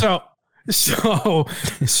 years later. So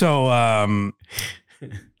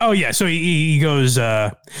he goes,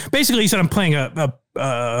 basically he said, I'm playing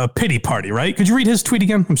a pity party, right? Could you read his tweet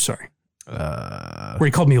again? I'm sorry. Where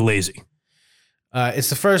he called me lazy. It's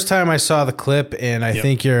the first time I saw the clip, and I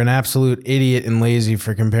think you're an absolute idiot and lazy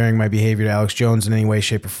for comparing my behavior to Alex Jones in any way,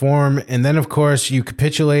 shape, or form. And then, of course, you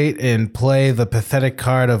capitulate and play the pathetic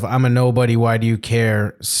card of I'm a nobody, why do you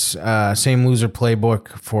care? Same loser playbook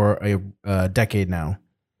for a decade now.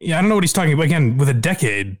 Yeah, I don't know what he's talking about. Again, with a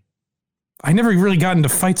decade, I never really got into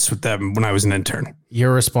fights with them when I was an intern.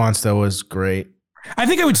 Your response, though, was great. I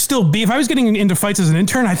think I would still be, if I was getting into fights as an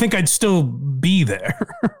intern, I think I'd still be there.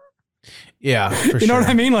 Yeah, for sure. You know what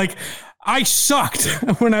I mean? Like, I sucked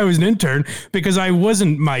when I was an intern because I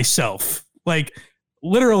wasn't myself. Like,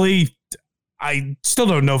 literally, I still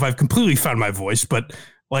don't know if I've completely found my voice, but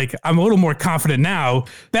like, I'm a little more confident now.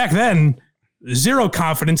 Back then, zero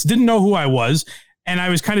confidence, didn't know who I was, and I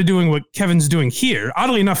was kind of doing what Kevin's doing here.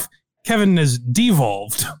 Oddly enough, Kevin has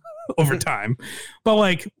devolved over time. But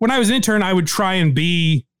like, when I was an intern, I would try and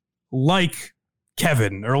be like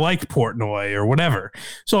Kevin or like Portnoy or whatever.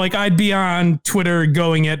 So like I'd be on Twitter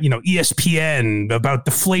going at, ESPN about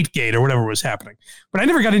Deflategate or whatever was happening, but I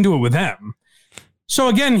never got into it with them. So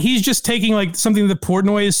again, he's just taking like something that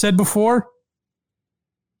Portnoy has said before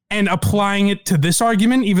and applying it to this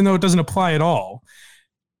argument, even though it doesn't apply at all.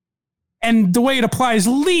 And the way it applies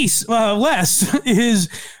less is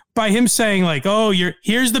by him saying like, oh,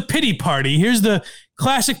 here's the pity party. Here's the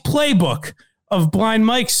classic playbook of Blind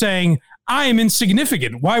Mike saying, I am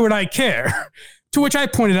insignificant. Why would I care? To which I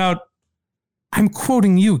pointed out, I'm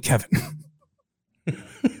quoting you, Kevin.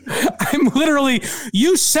 I'm literally,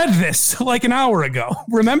 you said this like an hour ago.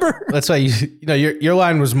 Remember? That's why your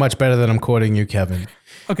line was much better than I'm quoting you, Kevin.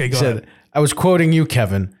 Okay, go ahead. I was quoting you,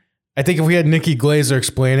 Kevin. I think if we had Nikki Glazer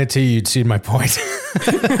explain it to you, you'd see my point.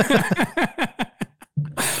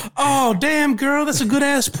 Oh, damn, girl. That's a good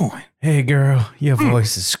ass point. Hey, girl, your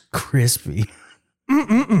voice is crispy.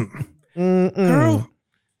 Girl,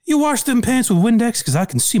 you wash them pants with Windex because I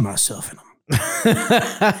can see myself in them.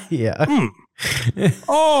 Yeah.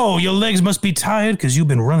 Oh, your legs must be tired because you've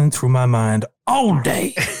been running through my mind all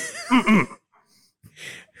day.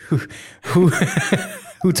 Who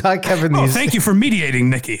taught Kevin these? Oh, thank you for mediating,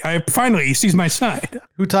 Nikki. He sees my side.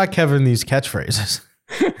 Who taught Kevin these catchphrases?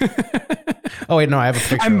 Oh wait, no, I have a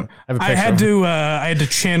picture. I had to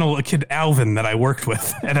channel a kid, Alvin, that I worked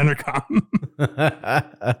with at Entercom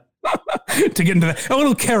to get into that. A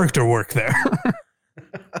little character work there.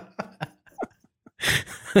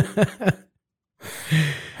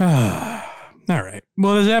 All right.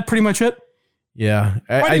 Well, is that pretty much it? Yeah.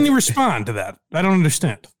 Why didn't he respond to that? I don't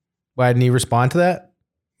understand. Why didn't he respond to that?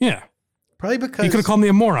 Yeah. Probably because he could have called me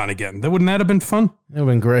a moron again. Wouldn't that have been fun? It would have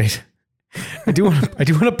been great. I do want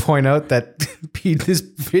to point out that this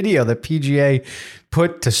video that PGA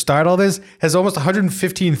put to start all this has almost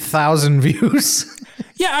 115,000 views.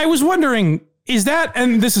 Yeah, I was wondering, is that,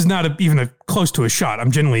 and this is not even close to a shot, I'm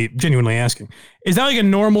genuinely asking, is that like a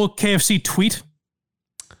normal KFC tweet?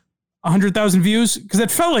 100,000 views? Because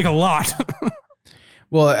that felt like a lot.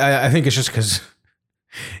 Well, I think it's just because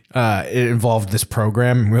it involved this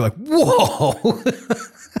program. And we're like, whoa.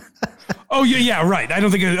 Oh, yeah, right. I don't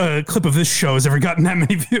think a clip of this show has ever gotten that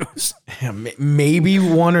many views. Yeah, maybe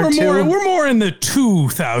one or two. We're more in the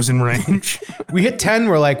 2,000 range. We hit 10.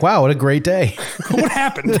 We're like, wow, what a great day. What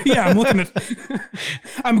happened? Yeah,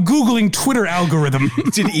 I'm Googling Twitter algorithm.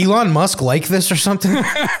 Did Elon Musk like this or something?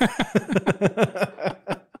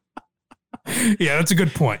 Yeah, that's a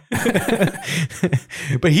good point.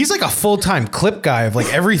 But he's like a full-time clip guy of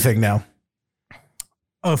like everything now.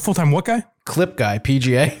 Full-time what guy? Clip guy,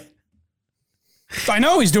 PGA. I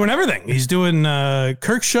know, he's doing everything. He's doing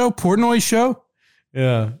Kirk's show, Portnoy's show.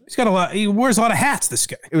 Yeah. He's got a lot. He wears a lot of hats, this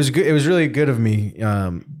guy. It was good. It was really good of me.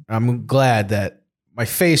 I'm glad that my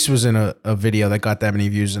face was in a video that got that many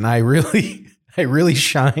views, and I really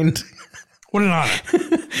shined. What an honor.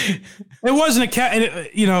 It wasn't a cat.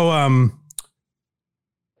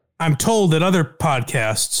 I'm told that other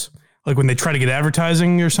podcasts, like when they try to get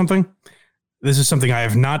advertising or something, this is something I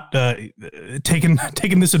have not taken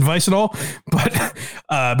this advice at all, but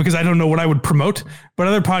because I don't know what I would promote. But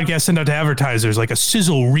other podcasts send out to advertisers like a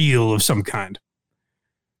sizzle reel of some kind.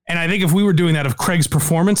 And I think if we were doing that of Craig's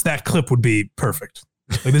performance, that clip would be perfect.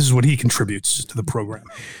 Like, this is what he contributes to the program.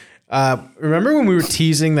 Remember when we were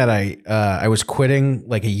teasing that I was quitting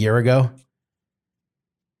like a year ago?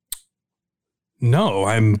 No,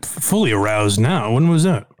 I'm fully aroused now. When was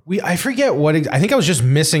that? I forget I think I was just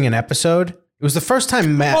missing an episode. It was the first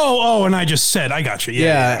time Matt. Oh, and I just said, I got you.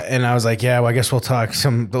 Yeah. And I was like, yeah, well, I guess we'll talk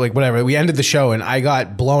whatever. We ended the show and I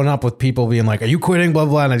got blown up with people being like, are you quitting? Blah,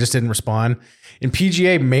 blah. And I just didn't respond. And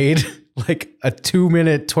PGA made like a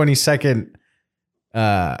 2-minute, 20-second.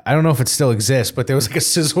 I don't know if it still exists, but there was like a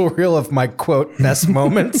sizzle reel of my quote best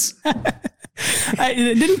moments.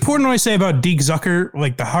 Didn't Portnoy say about Deke Zucker,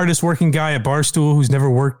 like the hardest working guy at Barstool who's never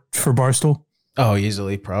worked for Barstool? Oh,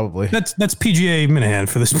 easily, probably. That's PGA Minahan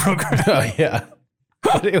for this program. Oh, yeah.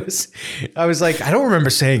 But I was like, I don't remember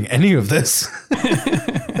saying any of this.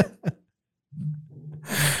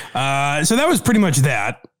 So that was pretty much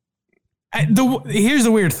that. Here's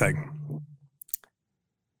the weird thing.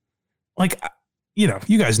 Like,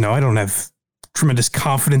 you guys know I don't have tremendous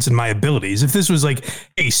confidence in my abilities. If this was like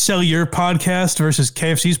a sell your podcast versus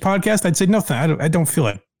KFC's podcast, I'd say nothing. I don't feel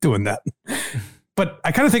like doing that. But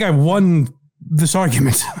I kind of think I won this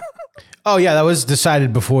argument. Oh, yeah, that was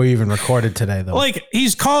decided before we even recorded today, though. Like,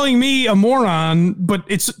 he's calling me a moron, but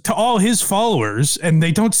it's to all his followers, and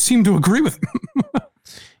they don't seem to agree with him.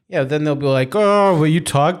 Yeah, then they'll be like, oh, well, you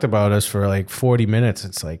talked about us for like 40 minutes.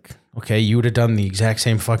 It's like, okay, you would have done the exact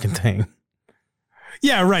same fucking thing.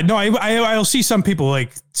 Yeah, right. No, I'll see some people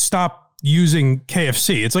like stop using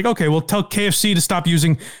KFC. It's like, okay, well, tell KFC to stop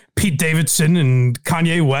using Pete Davidson and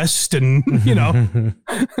Kanye West and,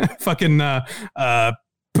 fucking,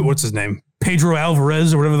 what's his name? Pedro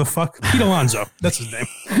Alvarez or whatever the fuck. Pete Alonso. That's his name.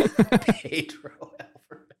 Pedro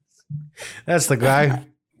Alvarez. That's the guy.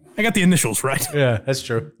 I got the initials right. Yeah, that's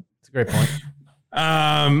true. It's a great point.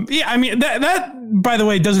 Yeah, I mean, that by the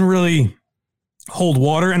way, doesn't really hold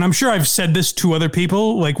water. And I'm sure I've said this to other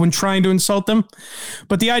people, like when trying to insult them.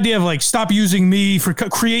 But the idea of like, stop using me for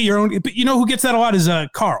create your own. But you know who gets that a lot is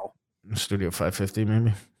Carl. Studio 550,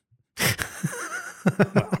 maybe.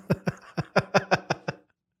 Well,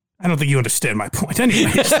 I don't think you understand my point.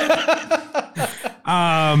 Anyways.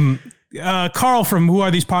 Carl from Who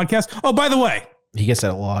Are These Podcasts? Oh, by the way. He gets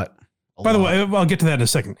that a lot. By the way, I'll get to that in a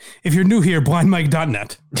second. If you're new here,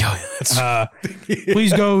 blindmike.net.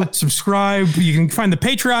 Please go subscribe. You can find the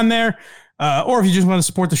Patreon there. Or if you just want to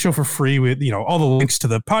support the show for free, with all the links to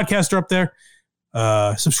the podcast are up there.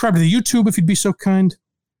 Subscribe to the YouTube if you'd be so kind.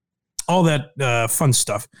 All that fun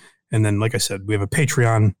stuff. And then, like I said, we have a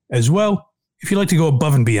Patreon as well. If you'd like to go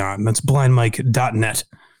above and beyond, that's blindmike.net.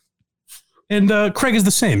 And Craig is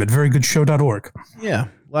the same at verygoodshow.org. Yeah.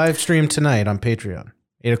 Live stream tonight on Patreon,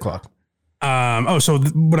 8 o'clock. So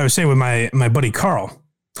what I was saying with my buddy Carl.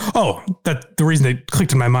 Oh, that the reason it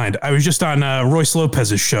clicked in my mind. I was just on Royce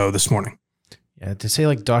Lopez's show this morning. Yeah, to say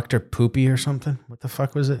like Dr. Poopy or something. What the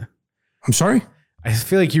fuck was it? I'm sorry? I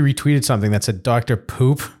feel like you retweeted something that said Dr.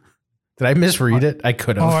 Poop. Did I misread it? I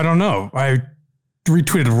could have. Oh, I don't know. I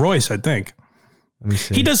retweeted Royce, I think. Let me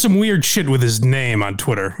see. He does some weird shit with his name on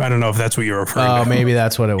Twitter. I don't know if that's what you're referring to. Oh, maybe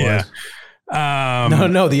that's what it was.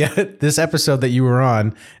 No. This episode that you were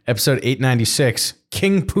on, episode 896,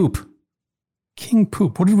 King Poop. King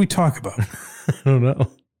Poop. What did we talk about? I don't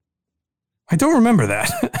know. I don't remember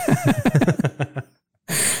that.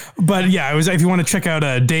 But yeah, if you want to check out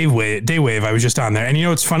Daywave, I was just on there. And you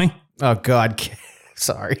know what's funny? Oh, God.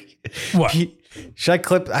 Sorry. What? Should I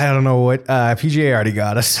clip? I don't know what. PGA already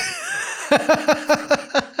got us.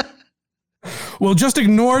 Well, just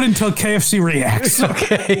ignore it until KFC reacts.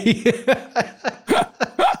 Okay.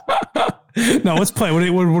 No, let's play. What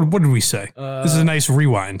did we say? This is a nice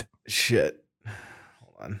rewind. Shit.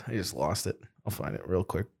 Hold on. I just lost it. I'll find it real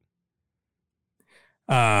quick.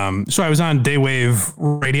 So I was on Daywave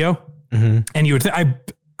Radio, and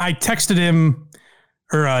I texted him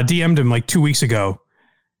or DM'd him like 2 weeks ago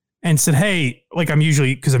and said, hey, like I'm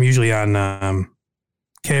usually on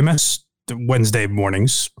KMS Wednesday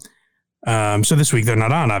mornings. So this week they're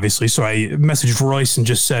not on, obviously. So I messaged Royce and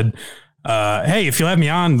just said, hey, if you'll have me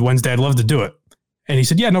on Wednesday, I'd love to do it. And he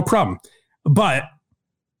said, yeah, no problem. But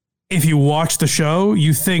if you watch the show,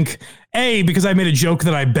 you think, because I made a joke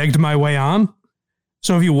that I begged my way on.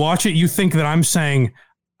 So if you watch it, you think that I'm saying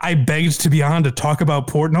I begged to be on to talk about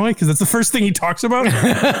Portnoy because that's the first thing he talks about.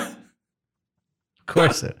 Of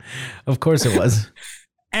course it was.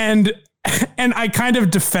 And I kind of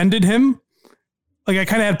defended him. Like I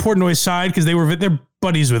kind of had Portnoy's side because they're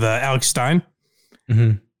buddies with Alex Stein.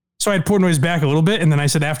 Mm-hmm. So I had Portnoy's back a little bit. And then I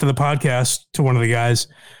said after the podcast to one of the guys,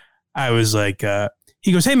 I was like,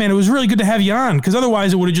 he goes, hey man, it was really good to have you on because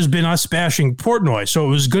otherwise it would have just been us bashing Portnoy. So it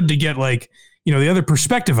was good to get like, the other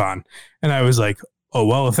perspective on. And I was like, oh,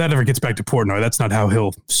 well, if that ever gets back to Portnoy, that's not how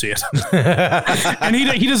he'll see it. And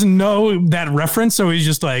he doesn't know that reference. So he's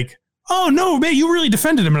just like, oh no, man, you really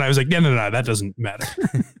defended him. And I was like, no, that doesn't matter.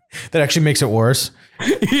 That actually makes it worse.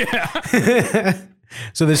 Yeah.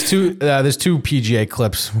 So there's two PGA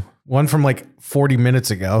clips. One from like 40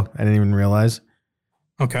 minutes ago. I didn't even realize.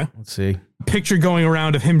 Okay. Let's see. Picture going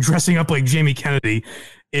around of him dressing up like Jamie Kennedy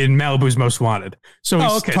in Malibu's Most Wanted. So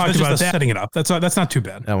he's talked about setting it up. That's not too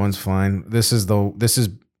bad. That one's fine. This is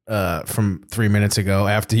from 3 minutes ago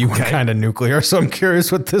after you went kind of nuclear. So I'm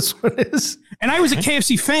curious what this one is. And I was a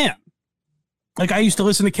KFC fan. Like I used to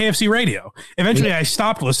listen to KFC radio. Eventually I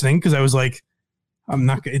stopped listening because I was like,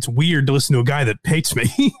 it's weird to listen to a guy that hates me.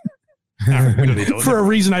 For a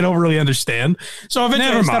reason I don't really understand. So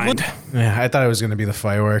eventually I stopped listening. Yeah, I thought it was going to be the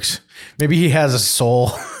fireworks. Maybe he has a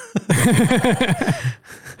soul.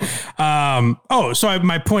 So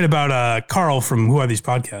my point about Carl from Who Are These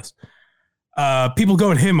Podcasts? People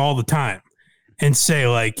go at him all the time and say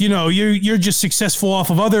like, you're just successful off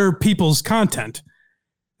of other people's content.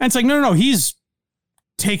 And it's like, no, he's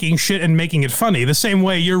taking shit and making it funny. The same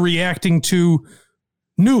way you're reacting to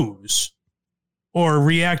news or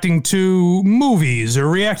reacting to movies or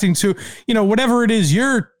reacting to, whatever it is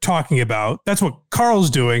you're talking about. That's what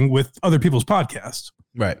Carl's doing with other people's podcasts.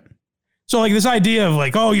 Right. So like this idea of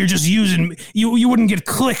like, oh, you're just using, you wouldn't get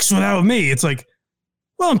clicks without me. It's like,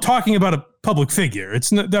 well, I'm talking about a public figure.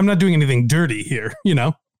 I'm not doing anything dirty here,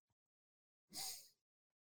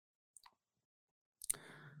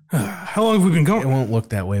 How long have we been going? It won't look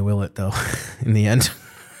that way, will it, though, in the end?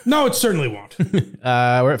 No, it certainly won't.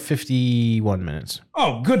 We're at 51 minutes.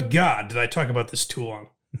 Oh, good God. Did I talk about this too long?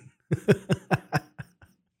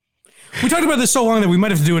 We talked about this so long that we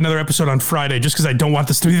might have to do another episode on Friday just because I don't want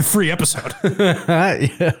this to be the free episode.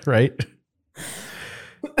 Yeah, right.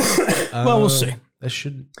 Well, we'll see. That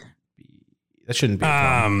shouldn't be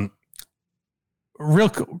a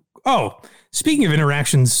problem. Speaking of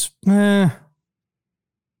interactions, never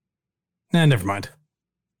mind.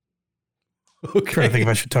 Okay. I'm trying to think if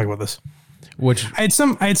I should talk about this. I had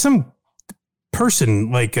some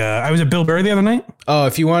person like I was at Bill Burr the other night. Oh,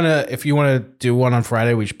 if you wanna do one on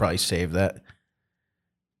Friday, we should probably save that.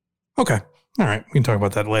 Okay. All right. We can talk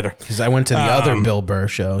about that later. Because I went to the other Bill Burr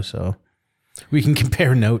show, so we can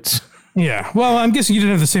compare notes. Yeah. Well, I'm guessing you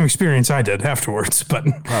didn't have the same experience I did afterwards, but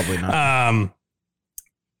probably not. I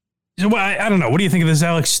don't know. What do you think of this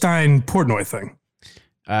Alex Stein Portnoy thing?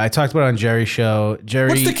 I talked about it on Jerry's show.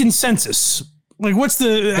 What's the consensus? Like, what's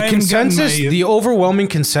the consensus? The overwhelming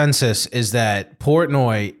consensus is that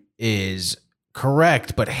Portnoy is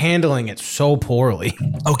correct, but handling it so poorly.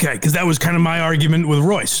 Okay, because that was kind of my argument with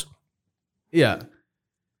Royce. Yeah.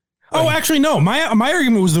 Oh, actually, no. My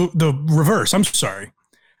argument was the reverse. I'm sorry.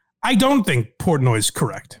 I don't think Portnoy's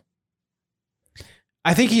correct.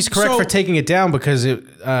 I think he's correct for taking it down because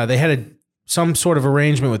they had some sort of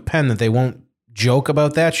arrangement with Penn that they won't joke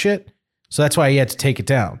about that shit. So that's why he had to take it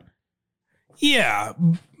down. Yeah.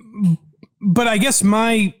 But I guess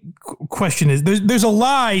my question is there's a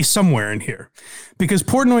lie somewhere in here because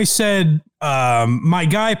Portnoy said my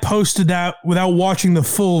guy posted that without watching the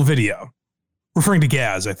full video, referring to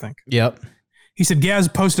Gaz, I think. Yep. He said Gaz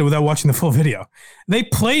posted without watching the full video. They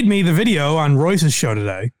played me the video on Royce's show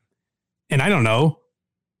today. And I don't know,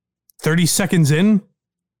 30 seconds in,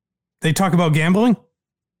 they talk about gambling.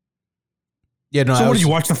 Yeah, no. So what did you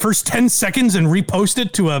watch the first 10 seconds and repost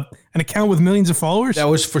it to an account with millions of followers? That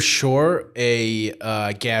was for sure a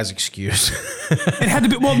Gaz excuse. It had to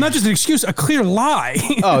be, well, not just an excuse, a clear lie.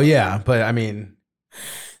 Oh, yeah. But I mean.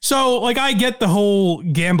 So like I get the whole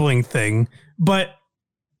gambling thing, but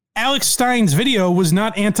Alex Stein's video was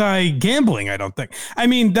not anti-gambling, I don't think. I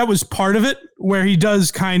mean, that was part of it where he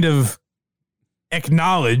does kind of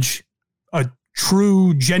acknowledge a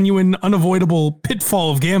true, genuine, unavoidable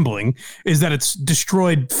pitfall of gambling is that it's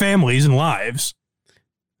destroyed families and lives.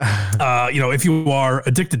 If you are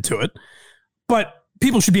addicted to it, but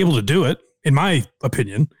people should be able to do it, in my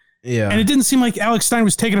opinion. Yeah. And it didn't seem like Alex Stein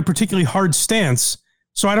was taking a particularly hard stance.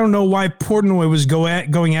 So I don't know why Portnoy was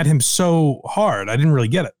going at him so hard. I didn't really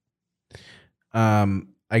get it. Matt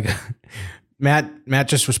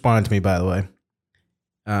just responded to me, by the way.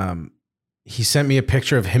 He sent me a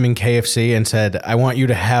picture of him in KFC and said, I want you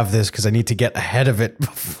to have this because I need to get ahead of it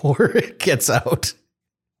before it gets out.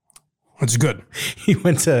 That's good. He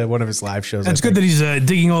went to one of his live shows. That's good that he's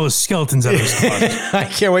digging all his skeletons out of his closet. I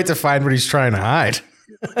can't wait to find what he's trying to hide.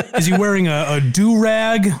 Is he wearing a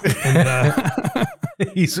do-rag?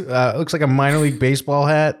 He's looks like a minor league baseball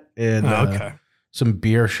hat and some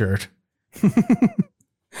beer shirt.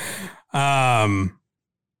 Well,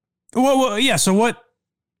 yeah. So what?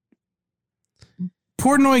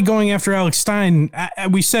 Portnoy going after Alex Stein.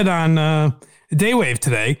 We said on Daywave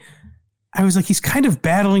today. I was like, he's kind of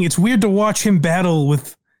battling. It's weird to watch him battle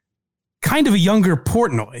with kind of a younger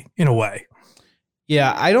Portnoy in a way.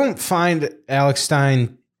 Yeah, I don't find Alex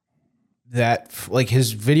Stein that, like,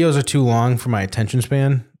 his videos are too long for my attention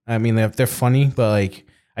span. I mean, they're funny, but, like,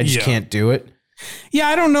 I just can't do it. Yeah,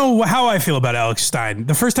 I don't know how I feel about Alex Stein.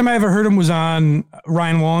 The first time I ever heard him was on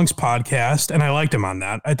Ryan Long's podcast, and I liked him on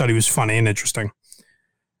that. I thought he was funny and interesting.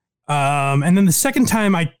 And then the second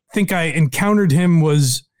time I think I encountered him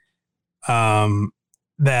was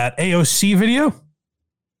that AOC video.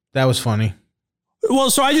 That was funny. Well,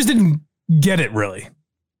 so I just didn't get it really.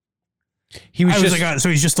 He was just like, so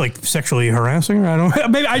he's just like sexually harassing her? I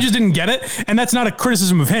don't maybe I just didn't get it. And that's not a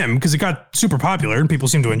criticism of him because it got super popular and people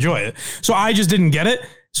seem to enjoy it. So I just didn't get it.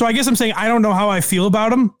 So I guess I'm saying I don't know how I feel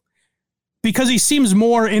about him because he seems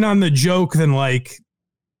more in on the joke than like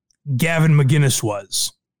Gavin McInnes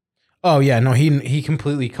was. Oh yeah, no, he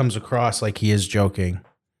completely comes across like he is joking.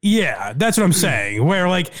 Yeah, that's what I'm saying. Where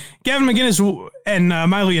like Gavin McInnes and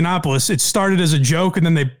Milo Yiannopoulos, it started as a joke and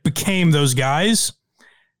then they became those guys.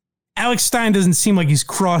 Alex Stein doesn't seem like he's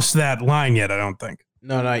crossed that line yet, I don't think.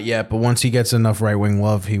 No, not yet, but once he gets enough right-wing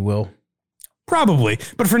love, he will. Probably.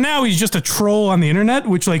 But for now, he's just a troll on the internet,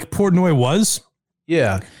 which like Portnoy was.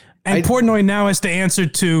 Yeah. And Portnoy now has to answer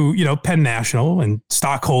to, you know, Penn National and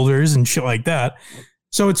stockholders and shit like that.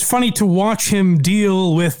 So it's funny to watch him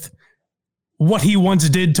deal with what he once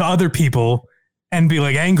did to other people and be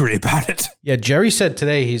like angry about it. Yeah, Jerry said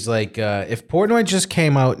today, he's like, if Portnoy just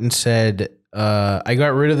came out and said, I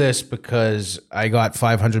got rid of this because I got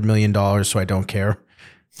 $500 million, so I don't care.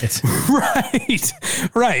 It's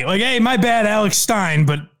right. Like, hey, my bad, Alex Stein,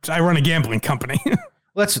 but I run a gambling company.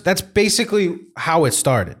 That's basically how it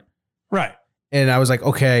started. Right. And I was like,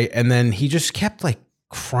 okay. And then he just kept like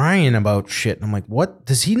crying about shit. And I'm like, what?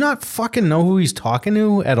 Does he not fucking know who he's talking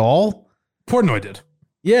to at all? Portnoy did.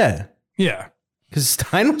 Yeah. Yeah. Because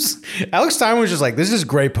Alex Stein was just like, this is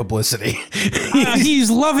great publicity.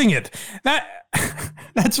 He's loving it.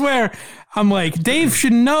 That's where I'm like, Dave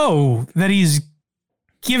should know that he's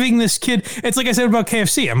giving this kid. It's like I said about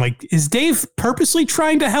KFC. I'm like, is Dave purposely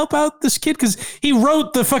trying to help out this kid? Because he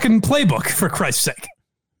wrote the fucking playbook, for Christ's sake.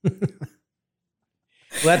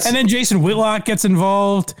 And then Jason Whitlock gets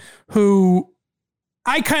involved, who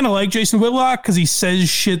I kind of like Jason Whitlock because he says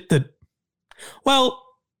shit that, well,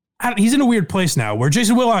 he's in a weird place now where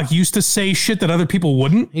Jason Whitlock used to say shit that other people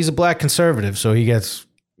wouldn't. He's a black conservative, so he gets,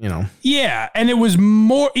 you know. Yeah, and it was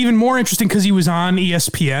even more interesting because he was on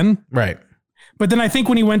ESPN. Right. But then I think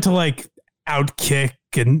when he went to like Outkick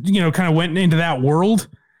and, you know, kind of went into that world,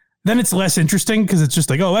 then it's less interesting because it's just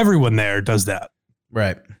like, oh, everyone there does that.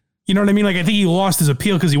 Right. You know what I mean? Like, I think he lost his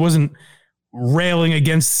appeal because he wasn't railing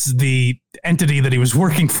against the entity that he was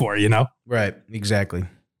working for, you know? Right. Exactly.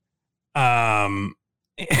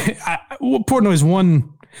 Portnoy's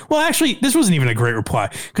one. Well, actually, this wasn't even a great reply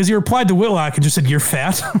because he replied to Whitlock and just said, "You're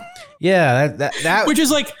fat." Yeah, that which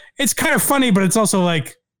is like, it's kind of funny, but it's also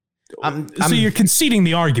like, so you're conceding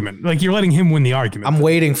the argument, like you're letting him win the argument. I'm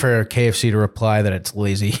waiting for KFC to reply that it's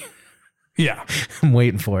lazy. Yeah, I'm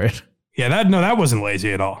waiting for it. Yeah, that wasn't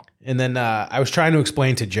lazy at all. And then I was trying to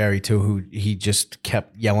explain to Jerry too, who he just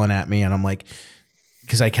kept yelling at me, and I'm like,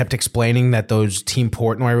 because I kept explaining that those Team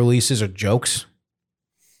Portnoy releases are jokes.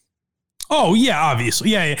 Oh, yeah, obviously.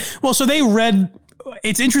 Yeah. Well, so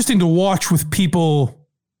it's interesting to watch with people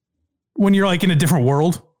when you're like in a different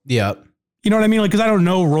world. Yeah. You know what I mean? Like, because I don't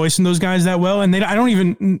know Royce and those guys that well. And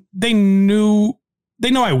they know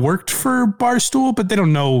I worked for Barstool, but they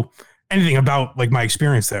don't know anything about like my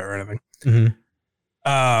experience there or anything.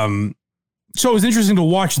 Mm-hmm. So it was interesting to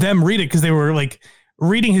watch them read it because they were like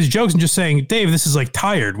reading his jokes and just saying, Dave, this is like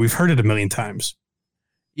tired. We've heard it a million times.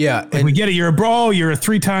 Yeah. Like, we get it. You're a bro. You're a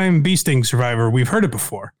 3-time bee sting survivor. We've heard it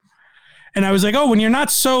before. And I was like, oh, when you're not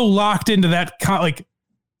so locked into that, like,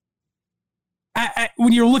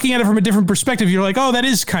 when you're looking at it from a different perspective, you're like, oh, that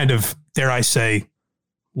is kind of, dare I say,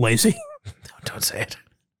 lazy. Don't say it.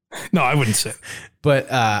 No, I wouldn't say it. But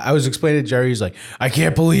I was explaining to Jerry, he's like, I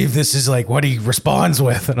can't believe this is like what he responds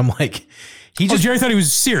with. And I'm like, Jerry thought he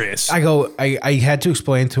was serious. I had to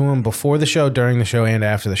explain to him before the show, during the show, and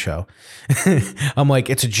after the show. I'm like,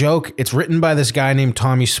 it's a joke. It's written by this guy named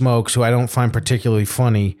Tommy Smokes, who I don't find particularly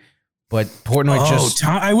funny. But Portnoy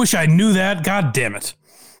I wish I knew that. God damn it.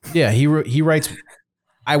 Yeah, he writes,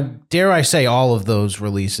 I say all of those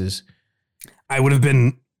releases. I would have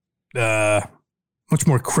been much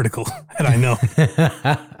more critical had I known.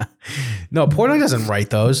 No, Portnoy doesn't write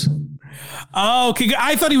those. Oh, okay.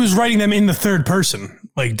 I thought he was writing them in the third person.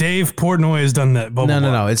 Like Dave Portnoy has done that.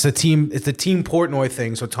 No. It's the team Portnoy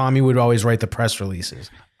thing. So Tommy would always write the press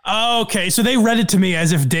releases. Okay, so they read it to me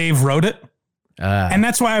as if Dave wrote it. And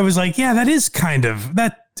that's why I was like, yeah, that is kind of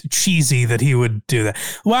that cheesy that he would do that.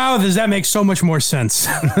 Wow, does that make so much more sense?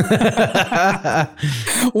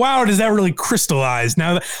 Wow, does that really crystallize?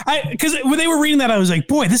 Now, because when they were reading that, I was like,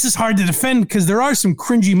 boy, this is hard to defend because there are some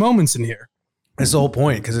cringy moments in here. That's the whole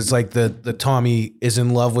point, because it's like the Tommy is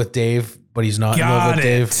in love with Dave, but he's not in love with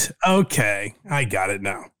Dave. Okay, I got it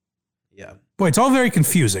now. Yeah. Boy, it's all very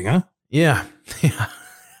confusing, huh? Yeah. Yeah,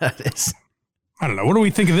 that is. I don't know. What do we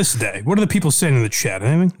think of this day? What are the people saying in the chat?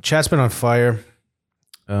 Anything? Chat's been on fire.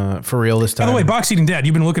 For real this time. By the way, Box Eating Dad,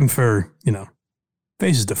 you've been looking for,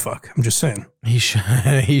 faces to fuck. I'm just saying. He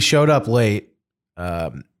showed up late.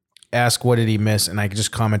 Ask what did he miss, and I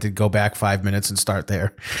just commented, go back 5 minutes and start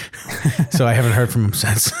there. So I haven't heard from him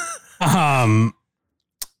since.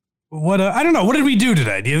 What I don't know. What did we do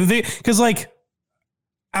today? Because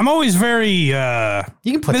I'm always very. You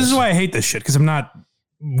can put this is why I hate this shit, because I'm not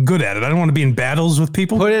good at it. I don't want to be in battles with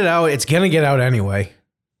people. Put it out. It's gonna get out anyway.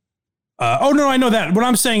 Oh no, I know that. What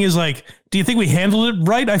I'm saying is do you think we handled it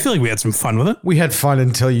right? I feel like we had some fun with it. We had fun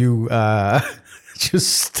until you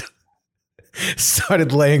just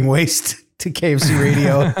started laying waste to KFC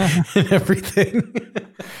radio and everything.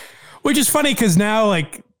 Which is funny because now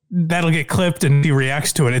that'll get clipped and he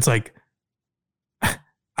reacts to it. It's like,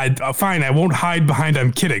 fine, I won't hide behind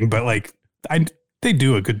I'm kidding, but they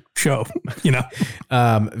do a good show,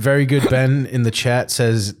 Very good. Ben in the chat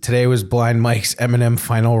says today was Blind Mike's Eminem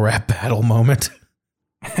final rap battle moment.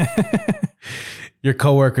 Your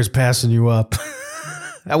coworker's passing you up.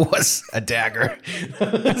 That was a dagger.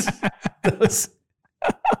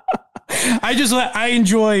 I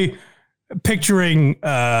enjoy picturing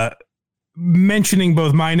mentioning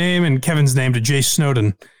both my name and Kevin's name to Jay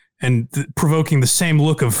Snowden and provoking the same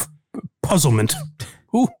look of puzzlement.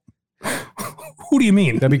 Who do you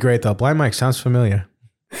mean? That'd be great, though. Blind Mike sounds familiar.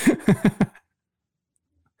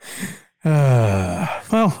 Well,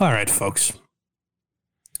 all right, folks.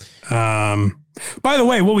 By the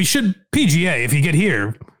way, PGA, if you get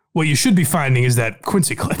here, what you should be finding is that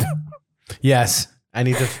Quincy clip. Yes, I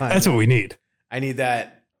need to find. That's what we need. I need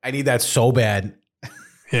that. I need that so bad.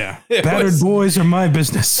 Yeah, battered boys are my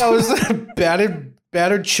business. That was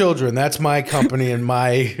battered children. That's my company and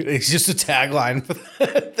it's just a tagline for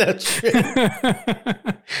that shit.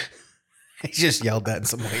 He just yelled that and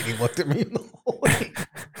some lady looked at me in the hallway.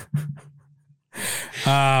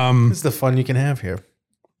 This is the fun you can have here.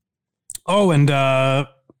 Oh, and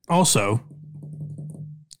also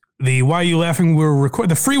the Why You Laughing will record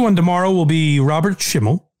the free one tomorrow will be Robert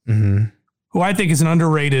Schimmel, who I think is an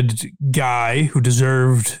underrated guy who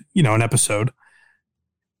deserved, an episode.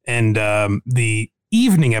 And the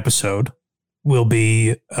evening episode will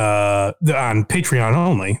be on Patreon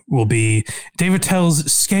only. Will be David Tell's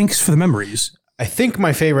Skanks for the Memories. I think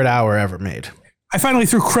my favorite hour ever made. I finally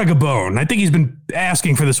threw Craig a bone. I think he's been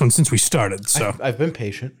asking for this one since we started. So I've been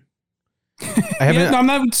patient. I haven't.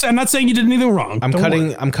 I'm not saying you did anything wrong.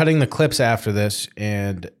 I'm cutting the clips after this,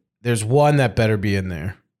 and there's one that better be in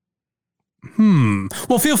there.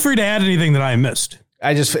 Well, feel free to add anything that I missed.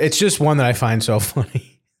 It's just one that I find so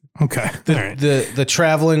funny. Okay. The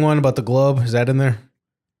traveling one about the globe, is that in there?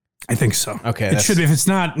 I think so. Okay. It should be. If it's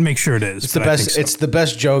not, make sure it is. It's the best. It's the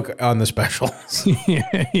best joke on the special.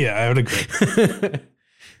 yeah, I would agree.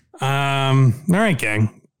 All right,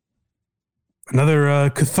 gang. Another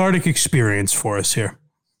cathartic experience for us here.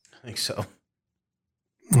 I think so.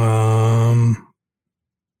 All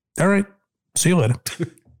right. See you later.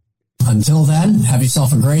 Until then, have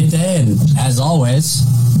yourself a great day, and as always,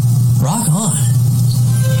 rock on.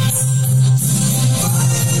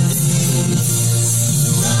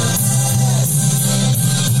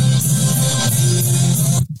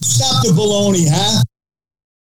 Stop the baloney, huh?